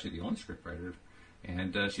 Right now, actually the only scriptwriter.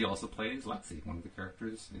 And she also plays Lexi, one of the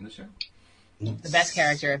characters in the show. The best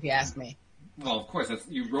character, if you ask me. Well, of course,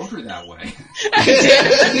 you wrote her that way.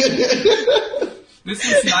 This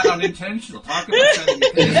is not unintentional. Talk about something.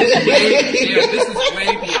 This is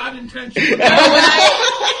way beyond intentional.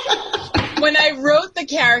 When I wrote the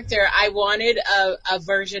character, I wanted a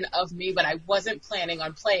version of me, but I wasn't planning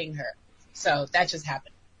on playing her. So that just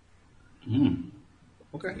happened. Mm.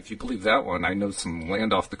 Okay. If you believe that one, I know some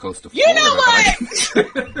land off the coast of Florida. You know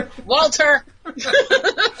what? Walter!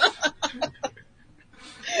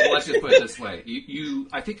 Well, let's just put it this way.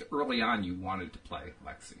 I think early on you wanted to play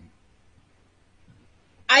Lexi.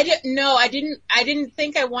 I didn't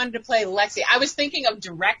think I wanted to play Lexi. I was thinking of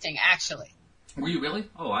directing, actually. Were you really?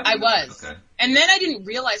 Oh, I was. Okay. And then I didn't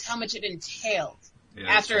realize how much it entailed.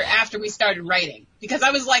 after we started writing, because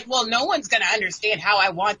I was like, well, no one's going to understand how I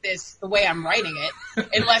want this the way I'm writing it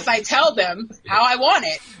unless I tell them how I want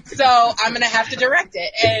it. So I'm going to have to direct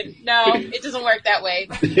it. And no, it doesn't work that way.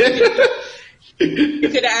 You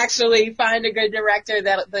could actually find a good director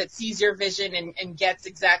that sees your vision and gets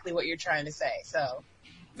exactly what you're trying to say. So.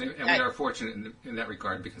 And we are fortunate in that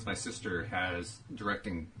regard because my sister has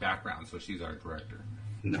directing background, so she's our director.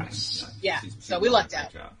 Nice. Yeah, so we lucked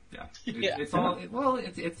out. Yeah. It's all,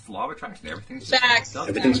 it's law of attraction. Everything's facts.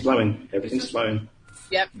 Everything's flowing. Everything's flowing.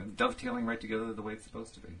 Yep. Dovetailing right together the way it's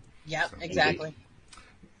supposed to be. Yep, so, exactly.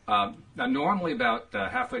 Now, normally about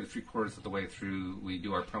halfway to 3/4 of the way through, we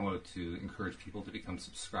do our promo to encourage people to become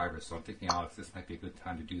subscribers. So I'm thinking, Alex, this might be a good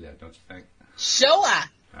time to do that, don't you think? Sure.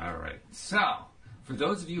 All right. So, for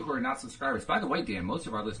those of you who are not subscribers, by the way, Dan, most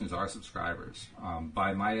of our listeners are subscribers.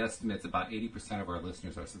 By my estimates, about 80% of our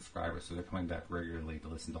listeners are subscribers, so they're coming back regularly to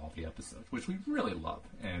listen to all the episodes, which we really love.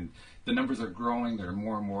 And the numbers are growing. There are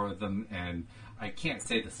more and more of them, and I can't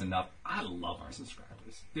say this enough. I love our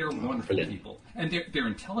subscribers. They're wonderful people, and they're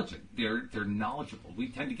intelligent. They're knowledgeable. We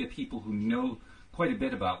tend to get people who know quite a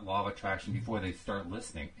bit about law of attraction before they start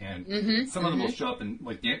listening, and some of them will show up and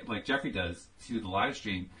like Jeffrey does to the live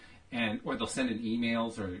stream. Or they'll send in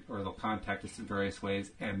emails or they'll contact us in various ways.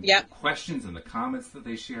 And the questions and the comments that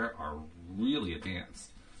they share are really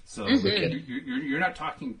advanced. So you're not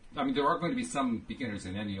talking, I mean, there are going to be some beginners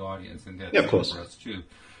in any audience, and that's of course. for us too.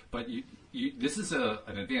 But this is an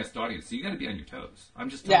advanced audience, so you got to be on your toes. I'm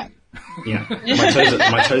just telling you. Yeah,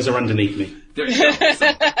 my toes are underneath me. There you go.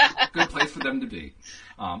 So, good place for them to be.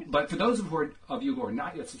 But for those of you who are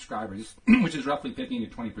not yet subscribers, which is roughly 15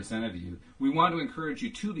 to 20% of you, we want to encourage you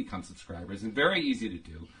to become subscribers, and very easy to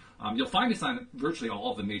do. You'll find us on virtually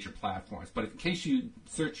all of the major platforms, but in case you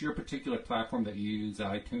search your particular platform that you use,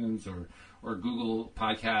 iTunes or Google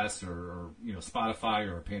Podcasts or Spotify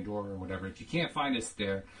or Pandora or whatever, if you can't find us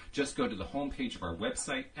there, just go to the homepage of our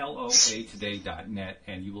website, loatoday.net,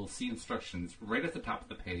 and you will see instructions right at the top of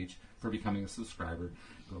the page for becoming a subscriber.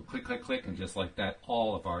 Go click, click, click, and just like that,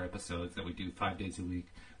 all of our episodes that we do 5 days a week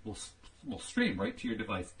will stream right to your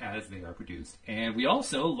device as they are produced. And we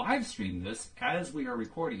also live stream this as we are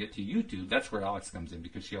recording it to YouTube. That's where Alex comes in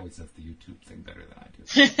because she always does the YouTube thing better than I do.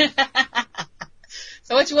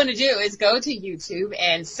 So what you want to do is go to YouTube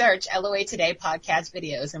and search LOA Today podcast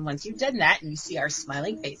videos. And once you've done that and you see our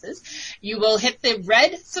smiling faces, you will hit the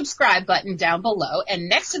red subscribe button down below. And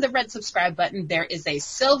next to the red subscribe button, there is a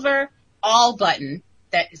silver all button,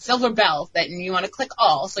 that silver bell that you want to click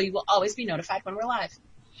all, so you will always be notified when we're live.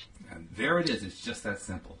 And there it is. It's just that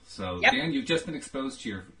simple. So, Dan, you've just been exposed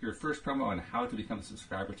to your first promo on how to become a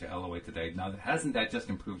subscriber to LOA Today. Now, hasn't that just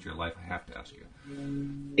improved your life? I have to ask you.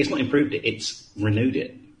 It's not improved it. It's renewed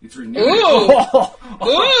it. It's renewed Ooh. it.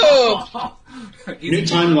 Ooh. New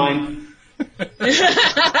timeline.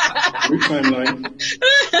 New timeline.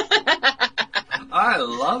 I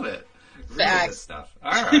love it. Really good stuff.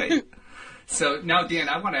 All right. So now, Dan,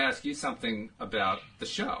 I want to ask you something about the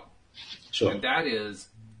show. Sure. And that is,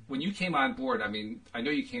 when you came on board, I mean, I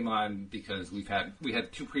know you came on because we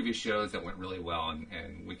had 2 previous shows that went really well,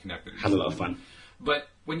 and we connected. Had a lot of fun. But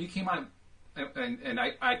when you came on, and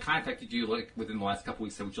I contacted you like within the last couple of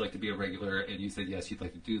weeks, said, would you like to be a regular? And you said yes, you'd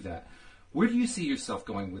like to do that. Where do you see yourself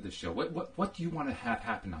going with this show? What do you want to have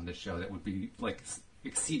happen on this show that would be like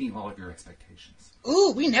exceeding all of your expectations?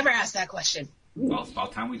 Ooh, we never asked that question. Well, it's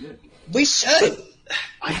about time we did. We should.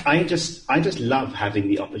 I just love having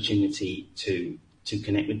the opportunity to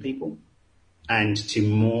connect with people and to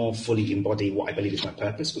more fully embody what I believe is my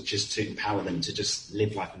purpose, which is to empower them to just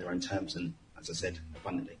live life on their own terms and, as I said,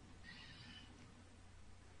 abundantly.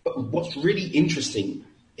 But what's really interesting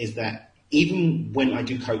is that even when I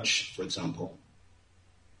do coach, for example,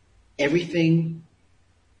 everything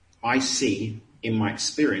I see in my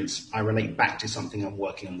experience, I relate back to something I'm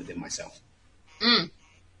working on within myself.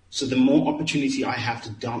 So the more opportunity I have to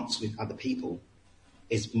dance with other people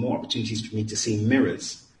is more opportunities for me to see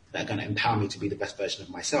mirrors that are going to empower me to be the best version of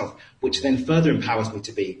myself, which then further empowers me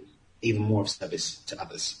to be even more of service to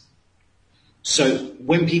others. So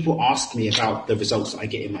when people ask me about the results that I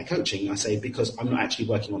get in my coaching, I say, because I'm not actually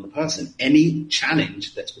working on the person. Any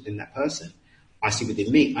challenge that's within that person, I see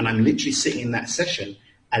within me. And I'm literally sitting in that session,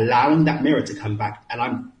 allowing that mirror to come back. And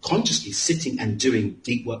I'm consciously sitting and doing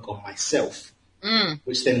deep work on myself,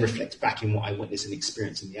 which then reflects back in what I witness and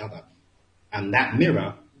experience in the other. And that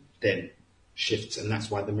mirror then shifts. And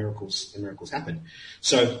that's why the miracles happen.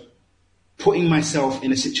 So putting myself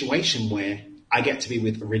in a situation where I get to be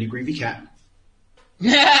with a really groovy cat,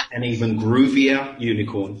 an even groovier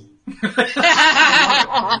unicorn.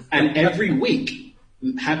 And every week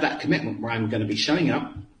have that commitment where I'm going to be showing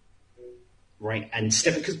up, right, and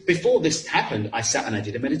because before this happened, I sat and I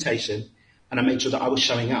did a meditation, and I made sure that I was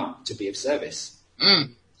showing up to be of service.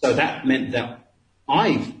 So that meant that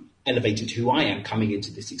I've elevated who I am coming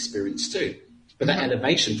into this experience too. But that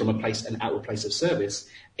elevation from an outward place of service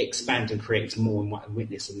expands and creates more and what I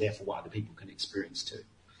witness, and therefore what other people can experience too.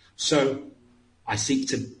 So I seek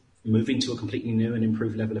to move into a completely new and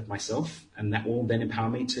improved level of myself, and that will then empower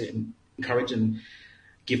me to encourage and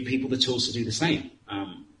give people the tools to do the same.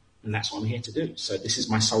 And that's what I'm here to do. So this is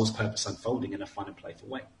my soul's purpose unfolding in a fun and playful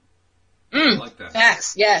way. I like that.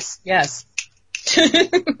 Facts. Yes.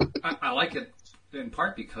 I like it in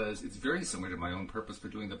part because it's very similar to my own purpose for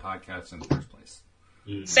doing the podcast in the first place.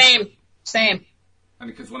 Same. I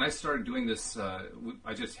mean, because when I started doing this,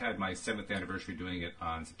 I just had my 7th anniversary doing it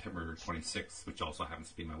on September 26th, which also happens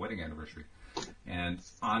to be my wedding anniversary. And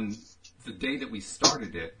on the day that we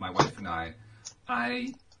started it, my wife and I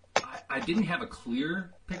didn't have a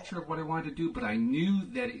clear picture of what I wanted to do, but I knew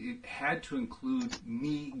that it had to include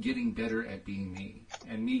me getting better at being me,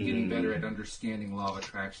 and me getting better at understanding law of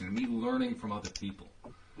attraction, and me learning from other people.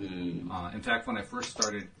 In fact, when I first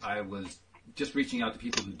started, I was just reaching out to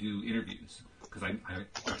people who do interviews, because I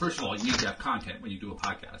first of all, you need to have content when you do a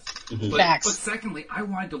podcast. But secondly, I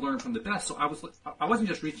wanted to learn from the best, so I wasn't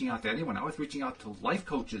just reaching out to anyone. I was reaching out to life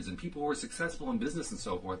coaches and people who were successful in business and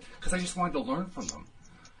so forth, because I just wanted to learn from them.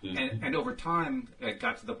 And over time, it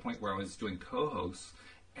got to the point where I was doing co-hosts,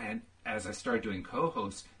 and as I started doing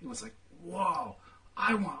co-hosts, it was like, whoa,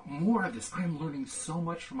 I want more of this. I'm learning so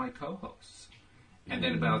much from my co-hosts. And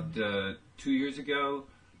then about 2 years ago,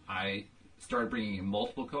 I started bringing in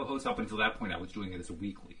multiple co-hosts. Up until that point, I was doing it as a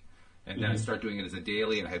weekly. And then I started doing it as a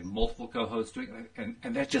daily, and I had multiple co-hosts doing it.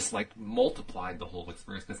 And that just like multiplied the whole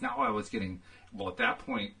experience, because now I was getting, well, at that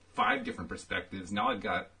point, 5 different perspectives. Now I've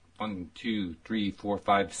got 1, 2, 3, 4,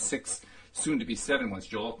 5, 6, soon to be 7 once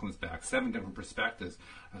Joel comes back, 7 different perspectives.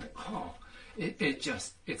 I'm like, oh,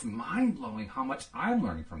 it's mind blowing how much I'm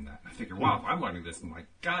learning from that. I figure, wow, if I'm learning this, my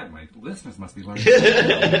God, my listeners must be learning. And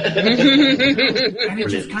it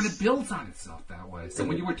just kind of builds on itself that way. So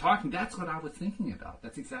when you were talking, that's what I was thinking about.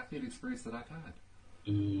 That's exactly the experience that I've had.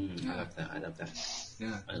 I love that.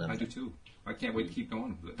 Yeah, I do too. I can't wait to keep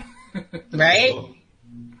going with it. Right?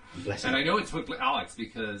 And I know it's with Alyx,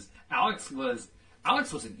 because Alyx was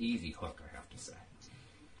an easy hook, I have to say.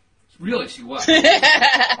 Really, she was.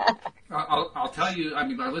 I'll tell you, I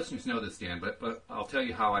mean, our listeners know this, Dan, but I'll tell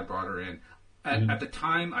you how I brought her in. At the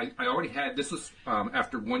time, I already had, this was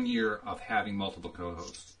after 1 year of having multiple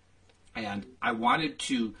co-hosts. And I wanted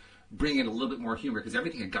to bring in a little bit more humor, because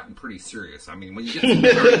everything had gotten pretty serious. I mean, when you get some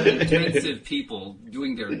very intensive people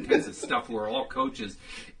doing their intensive stuff who are all coaches,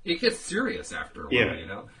 it gets serious after a while, you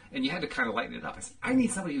know? And you had to kind of lighten it up. I said, I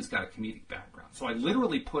need somebody who's got a comedic background. So I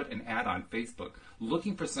literally put an ad on Facebook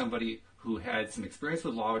looking for somebody who had some experience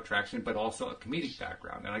with law of attraction, but also a comedic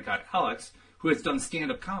background. And I got Alyx, who has done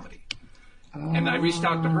stand-up comedy. And I reached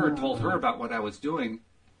out to her, told her about what I was doing.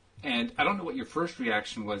 And I don't know what your first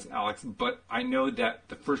reaction was, Alyx, but I know that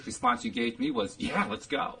the first response you gave me was, yeah, let's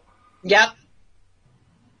go. Yep.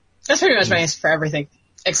 That's pretty much my answer for everything,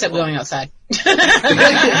 except going outside.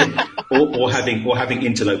 or having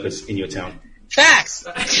interlopers in your town. Facts.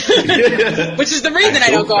 Which is the reason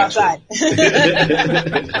I don't go outside.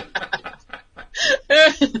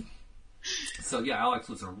 So yeah, Alyx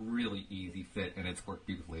was a really easy fit, and it's worked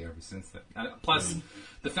beautifully ever since then. Plus,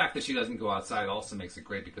 the fact that she doesn't go outside also makes it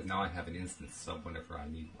great, because now I have an instance of whenever I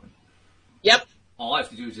need one. Yep. All I have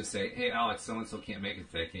to do is just say, hey, Alyx, so-and-so can't make it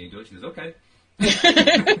today. Can you do it? She goes, okay.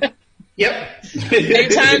 Yep. Same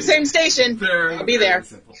time, same station. I'll be there.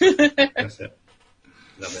 Simple. That's it.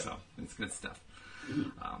 Love it. So, it's good stuff.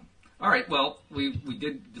 All right, well, we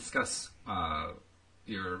did discuss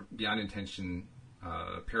your Beyond Intention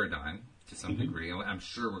paradigm to some degree. I'm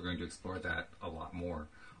sure we're going to explore that a lot more.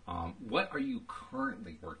 What are you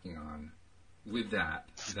currently working on with that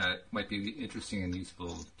might be interesting and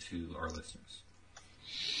useful to our listeners?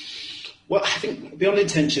 Well, I think Beyond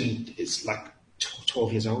Intention is like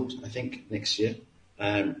 12 years old, I think, next year.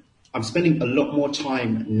 I'm spending a lot more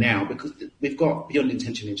time now, because we've got Beyond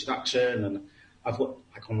Intention Introduction, and I've got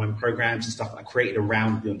like online programs and stuff that I created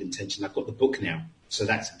around Beyond Intention. I've got the book now, so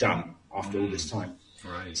that's done after all this time.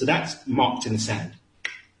 Right. So that's marked in the sand.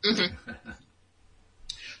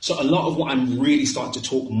 So a lot of what I'm really starting to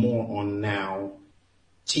talk more on now,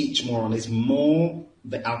 teach more on, is more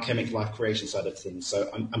the alchemic life creation side of things. So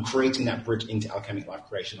I'm creating that bridge into alchemic life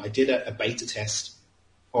creation. I did a beta test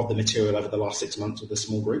of the material over the last 6 months with a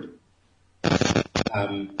small group,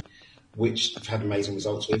 which I've had amazing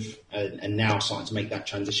results with, and now starting to make that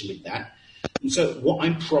transition with that. And so what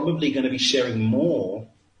I'm probably going to be sharing more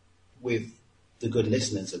with the good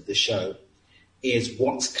listeners of this show is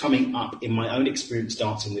what's coming up in my own experience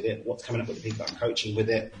starting with it, what's coming up with the people I'm coaching with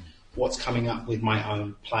it, what's coming up with my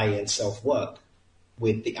own play and self-work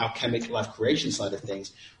with the alchemic life creation side of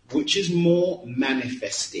things, which is more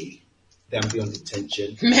manifesty than beyond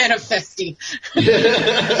intention. Manifesting. But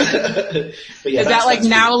yeah, is that like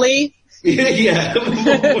Nowly? Yeah,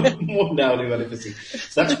 more Nowly manifesting.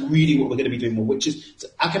 So that's really what we're going to be doing more, which is so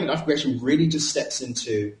alchemic life creation really just steps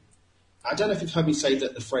into, I don't know if you've heard me say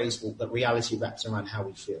that the phrase that reality wraps around how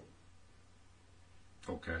we feel.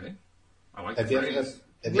 Okay. I like Have the you ever phrase.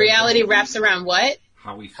 heard, Reality wraps around what?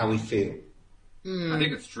 How we feel. how we feel? I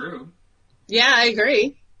think it's true. Yeah, I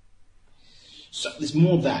agree. So there's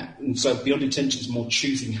more that. And so beyond intention is more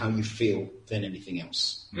choosing how you feel than anything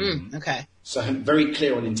else. Okay. So I'm very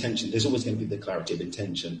clear on intention. There's always going to be the clarity of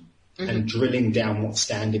intention and drilling down what's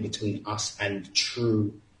standing between us and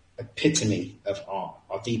true epitome of our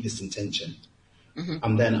deepest intention.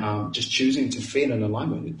 And then just choosing to feel in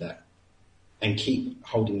alignment with that and keep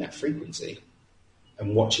holding that frequency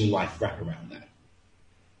and watching life wrap around that.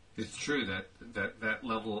 It's true that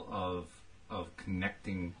level of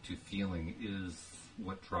connecting to feeling is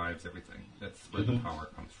what drives everything. That's where the power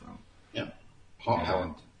comes from. Yeah. Heart power.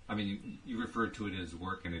 And, I mean, you referred to it as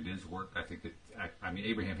work, and it is work. I think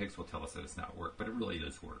Abraham Hicks will tell us that it's not work, but it really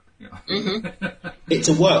is work. You know? It's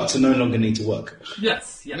a work to no longer need to work.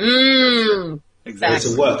 Yes. Exactly.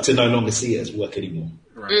 It's a work to no longer see it as work anymore.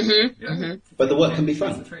 Right. But the work can be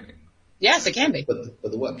fun. Yes, it can be.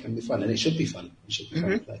 But the work can be fun, and it should be fun. It should be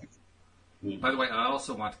fun to play. By the way, I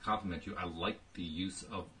also want to compliment you. I like the use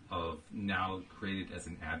of now created as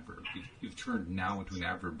an adverb. You've turned now into an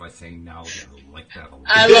adverb by saying now. I like that a lot.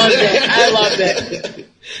 I loved it.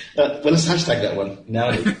 Well, let's hashtag that one.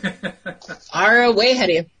 Now. Ara, way ahead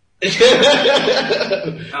of you.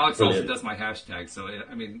 Alex also does my hashtag, so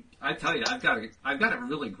I mean, I tell you, I've got it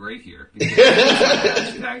really great here. Because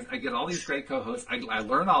hashtags, I get all these great co-hosts. I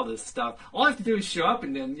learn all this stuff. All I have to do is show up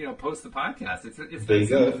and then post the podcast. It's very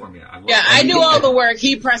simple for me. I do all the work.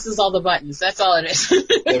 He presses all the buttons. That's all it is. There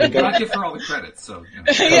we go. But I give her all the credits. So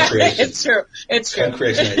yeah, it's true. It's true.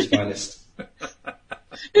 Co-creation at its finest.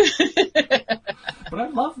 But I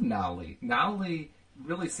love Nowly. Nowly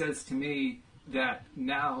really says to me that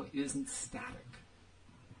now isn't static.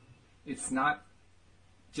 It's not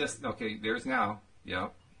just, okay, there's now.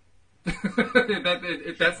 Yep.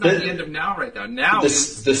 That's not the end of now right now. Now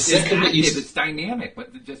is active, it's dynamic.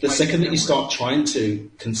 But just the second that you start trying to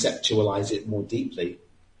conceptualize it more deeply,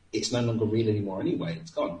 it's no longer real anymore anyway.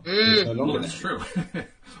 It's gone. It's no longer it's true.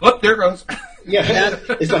 Oh, there it goes. Yeah.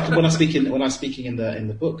 It's like when I'm speaking in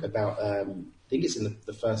the book about, I think it's in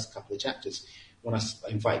the first couple of chapters, when I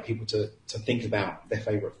invite people to think about their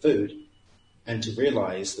favorite food and to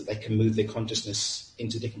realize that they can move their consciousness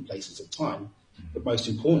into different places of time. But most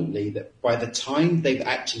importantly, that by the time they've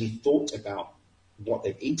actually thought about what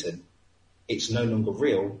they've eaten, it's no longer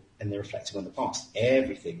real and they're reflecting on the past.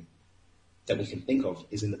 Everything that we can think of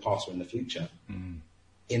is in the past or in the future.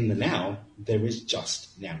 In the now, there is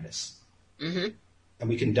just nowness. And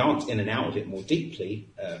we can dance in and out of it more deeply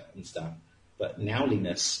and stuff. But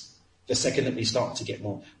nowliness, the second that we start to get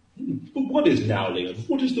more, what is nowly and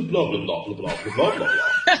what is the blah, blah, blah, blah, blah, blah, blah, blah,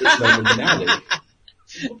 it's no longer nowly.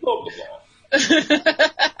 Blah, blah, blah.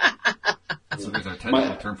 So there's our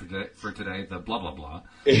technical term for today, the blah, blah, blah.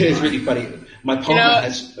 It's really funny. My partner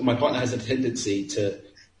has a tendency to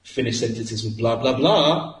finish sentences with blah, blah,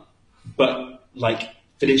 blah, but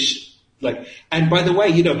finish, and by the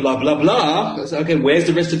way, blah, blah, blah. So, okay, where's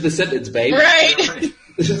the rest of the sentence, babe? Right.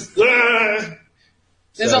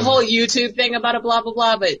 There's a whole YouTube thing about a blah, blah,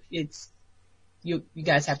 blah, but it's, you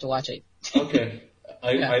guys have to watch it. Okay.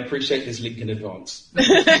 I appreciate this link in advance.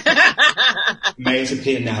 May it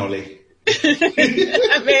appear nowly.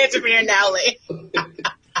 May it appear nowly.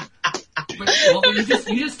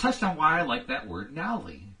 You just touched on why I like that word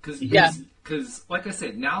nowly. Because, like I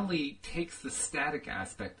said, nowly takes the static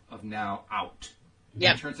aspect of now out.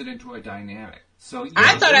 And turns it into a dynamic. So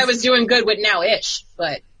I thought I was doing good with now-ish,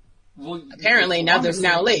 but apparently now there's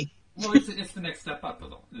nowly. Well, it's the next step up.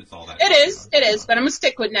 It's all that. It is, but I'm going to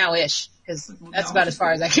stick with now-ish, because that's about as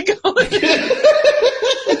far as I can go. I'm like,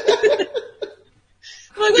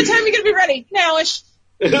 what time are you going to be ready? Now-ish.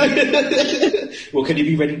 Well, can you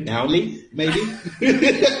be ready nowly, maybe? Well,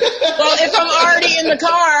 if I'm already in the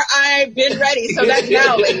car, I've been ready, so that's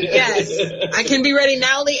nowly, yes. I can be ready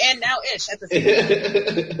nowly and now-ish at the same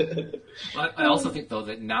time. I also think, though,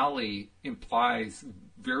 that nowly implies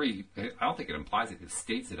I don't think it implies it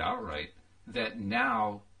states it outright, that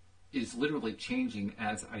now is literally changing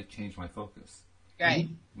as I change my focus. Right.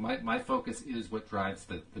 My focus is what drives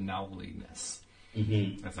the nowliness,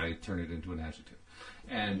 as I turn it into an adjective.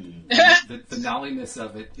 And the nowliness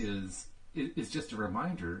of it is just a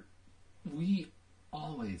reminder, we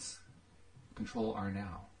always control our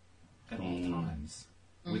now at all times,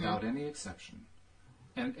 without any exception.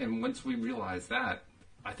 And once we realize that,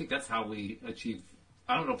 I think that's how we achieve,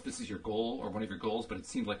 I don't know if this is your goal or one of your goals, but it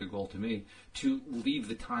seemed like a goal to me, to leave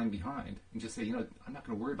the time behind and just say, I'm not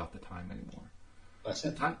going to worry about the time anymore. That's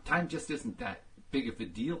it. Time just isn't that big of a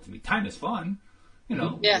deal to me. Time is fun.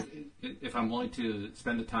 Yeah. If I'm willing to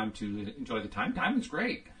spend the time to enjoy the time is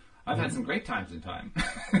great. I've had some great times in time.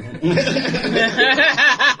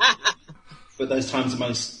 But those times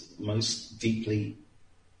are most deeply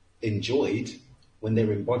enjoyed when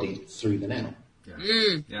they're embodied through the now.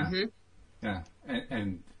 Yeah.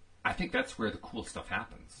 And I think that's where the cool stuff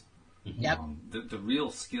happens. Yep. The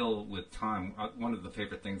real skill with time, one of the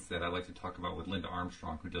favorite things that I like to talk about with Linda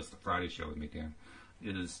Armstrong, who does the Friday show with me, Dan,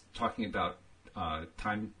 is talking about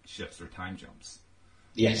time shifts or time jumps.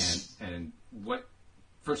 Yes. And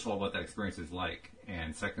first of all, what that experience is like,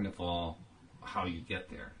 and second of all, how you get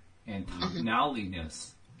there. And nowly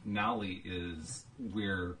is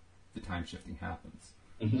where the time shifting happens.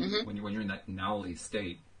 When you're in that nowly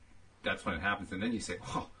state, that's when it happens. And then you say,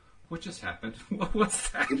 oh, what just happened? What's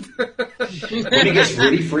that? When it gets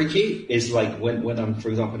really freaky is like when I'm, for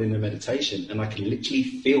example, in a meditation and I can literally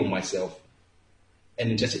feel myself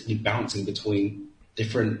energetically bouncing between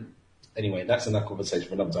different... Anyway, that's another conversation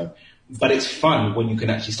for another time. But it's fun when you can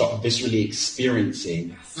actually start viscerally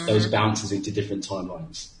experiencing those bounces into different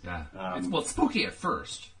timelines. Yeah. It's spooky at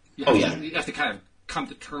first. You have to kind of come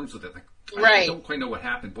to terms with it. Like, I don't quite know what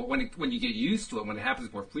happened. But when you get used to it, when it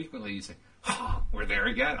happens more frequently, you say, oh, we're there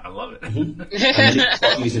again. I love it. And then you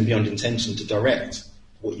start using Beyond Intention to direct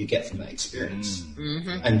what you get from that experience.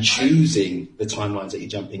 And choosing the timelines that you're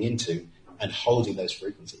jumping into and holding those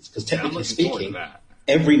frequencies. Because technically speaking,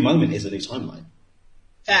 every moment is a new timeline.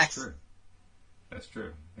 Facts. That's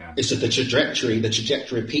true. Yeah. It's just the trajectory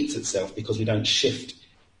repeats itself because we don't shift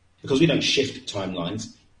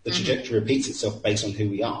timelines. The trajectory repeats itself based on who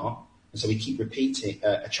we are. And so we keep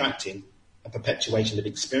attracting a perpetuation of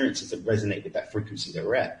experiences that resonate with that frequency that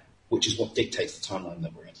we're at, which is what dictates the timeline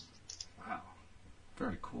that we're in. Wow.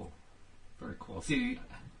 Very cool. Very cool. See,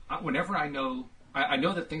 whenever I know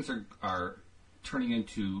that things are turning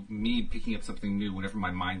into me picking up something new whenever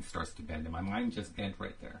my mind starts to bend, and my mind just bent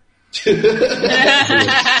right there.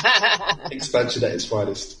 Expansion at its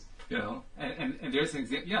finest. And there's an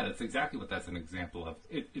example. Yeah, that's exactly what that's an example of.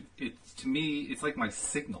 It's to me, it's like my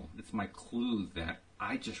signal. It's my clue that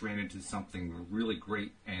I just ran into something really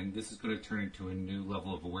great, and this is going to turn into a new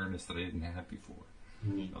level of awareness that I didn't have before.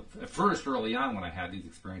 At first, early on, when I had these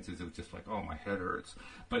experiences, it was just like, oh, my head hurts.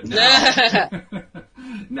 But now,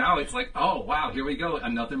 now it's like, oh, wow, here we go.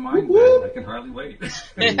 Another mind bend. I can hardly wait.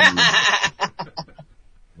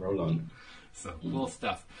 Roll on. So, cool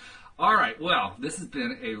stuff. All right, well, this has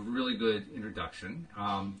been a really good introduction.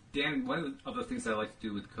 Dan, one of the things I like to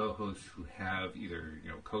do with co-hosts who have either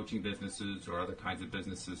coaching businesses or other kinds of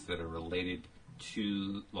businesses that are related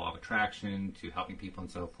to law of attraction, to helping people and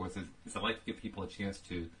so forth, is I like to give people a chance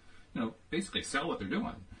to, basically sell what they're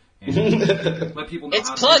doing. And let people know it's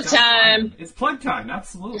plug time. It's plug time,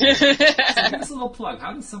 absolutely. So give us a little plug.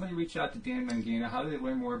 How does somebody reach out to Dan Mangena? How do they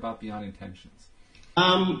learn more about Beyond Intentions?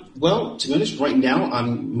 Well, to be honest, right now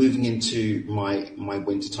I'm moving into my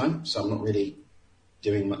winter time, so I'm not really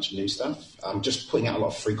doing much new stuff. I'm just putting out a lot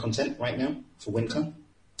of free content right now for winter.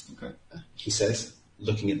 Okay. He says,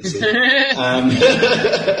 looking at the sea.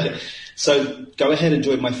 So go ahead and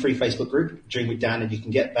join my free Facebook group, Dream with Dan, and you can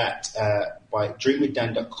get that by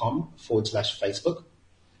dreamwithdan.com/Facebook.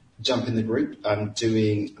 Jump in the group. I'm going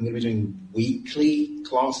to be doing weekly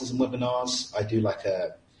classes and webinars. I do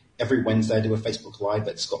every Wednesday I do a Facebook Live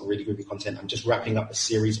that's got really groovy content. I'm just wrapping up a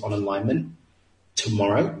series on alignment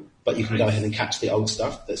tomorrow, but you can go ahead and catch the old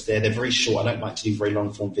stuff that's there. They're very short. I don't like to do very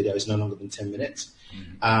long form videos, no longer than 10 minutes.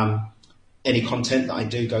 Any content that I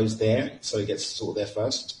do goes there, so it gets sort of there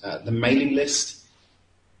first. The mailing list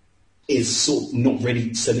is sort of not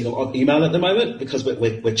really sending a lot of email at the moment because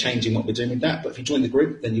we're changing what we're doing with that. But if you join the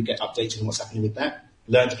group, then you get updated on what's happening with that.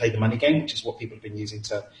 Learn to play the money game, which is what people have been using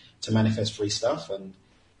to manifest free stuff. And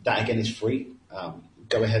that, again, is free.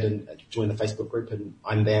 Go ahead and join the Facebook group, and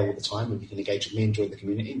I'm there all the time, and you can engage with me and join the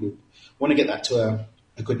community. We want to get that to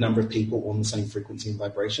a good number of people on the same frequency and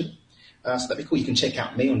vibration. So that'd be cool. You can check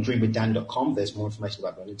out me on dreamwithdan.com. There's more information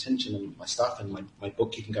about Beyond Intention and my stuff and my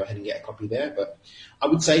book. You can go ahead and get a copy there. But I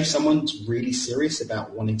would say if someone's really serious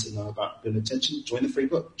about wanting to know about Beyond Intention, join the free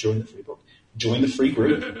book, join the free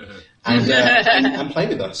group, and play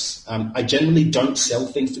with us. I generally don't sell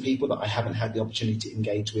things to people that I haven't had the opportunity to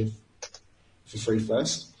engage with for free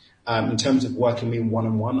first. In terms of working with me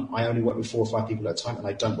one-on-one, I only work with 4 or 5 people at a time, and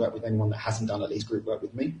I don't work with anyone that hasn't done at least group work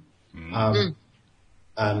with me.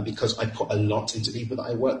 Because I put a lot into people that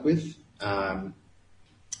I work with, and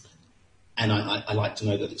I like to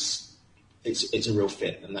know that it's a real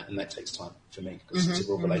fit, and that takes time for me because it's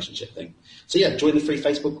a real relationship thing. So yeah, join the free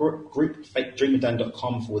Facebook group,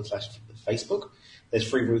 dreamwithdan.com/Facebook. There's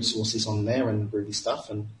free resources on there and groovy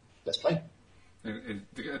stuff, and let's play. And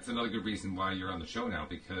that's another good reason why you're on the show now,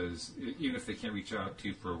 because even if they can't reach out to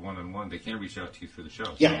you for one-on-one, they can reach out to you for the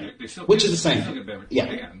show. Yeah, so which is the same.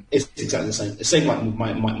 Yeah, it's exactly the same. It's the same like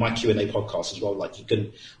my Q&A podcast as well. Like you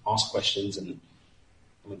can ask questions and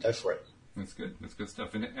go for it. That's good. That's good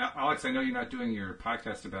stuff. And Alex, I know you're not doing your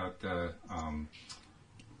podcast about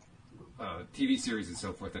TV series and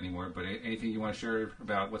so forth anymore, but anything you want to share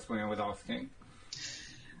about what's going on with Alyx King?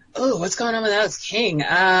 Oh, what's going on with Alyx King?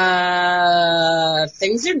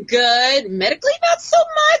 Things are good. Medically, not so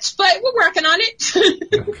much, but we're working on it.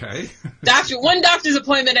 Okay. One doctor's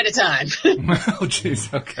appointment at a time. Oh,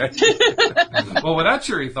 jeez. Okay. Well, with that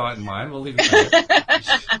cheery thought in mind, we'll leave it there.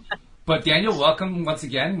 But Daniel, welcome once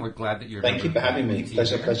again. We're glad that you're here. Thank you for having me.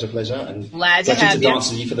 Pleasure. And glad to have you. Dance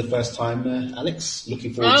with you for the first time, Alex.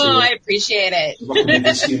 Looking forward to I appreciate it. rocking with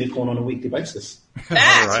this unicorn on a weekly basis.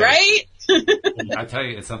 That's right. I tell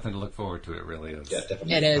you, it's something to look forward to. It really is. Yeah,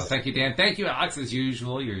 definitely. It is. Well, thank you, Dan. Thank you, Alex, as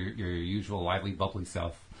usual. Your usual lively, bubbly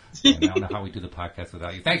self. And I don't know how we do the podcast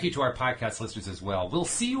without you. Thank you to our podcast listeners as well. We'll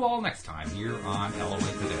see you all next time here on LOA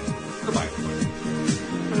Today. Goodbye.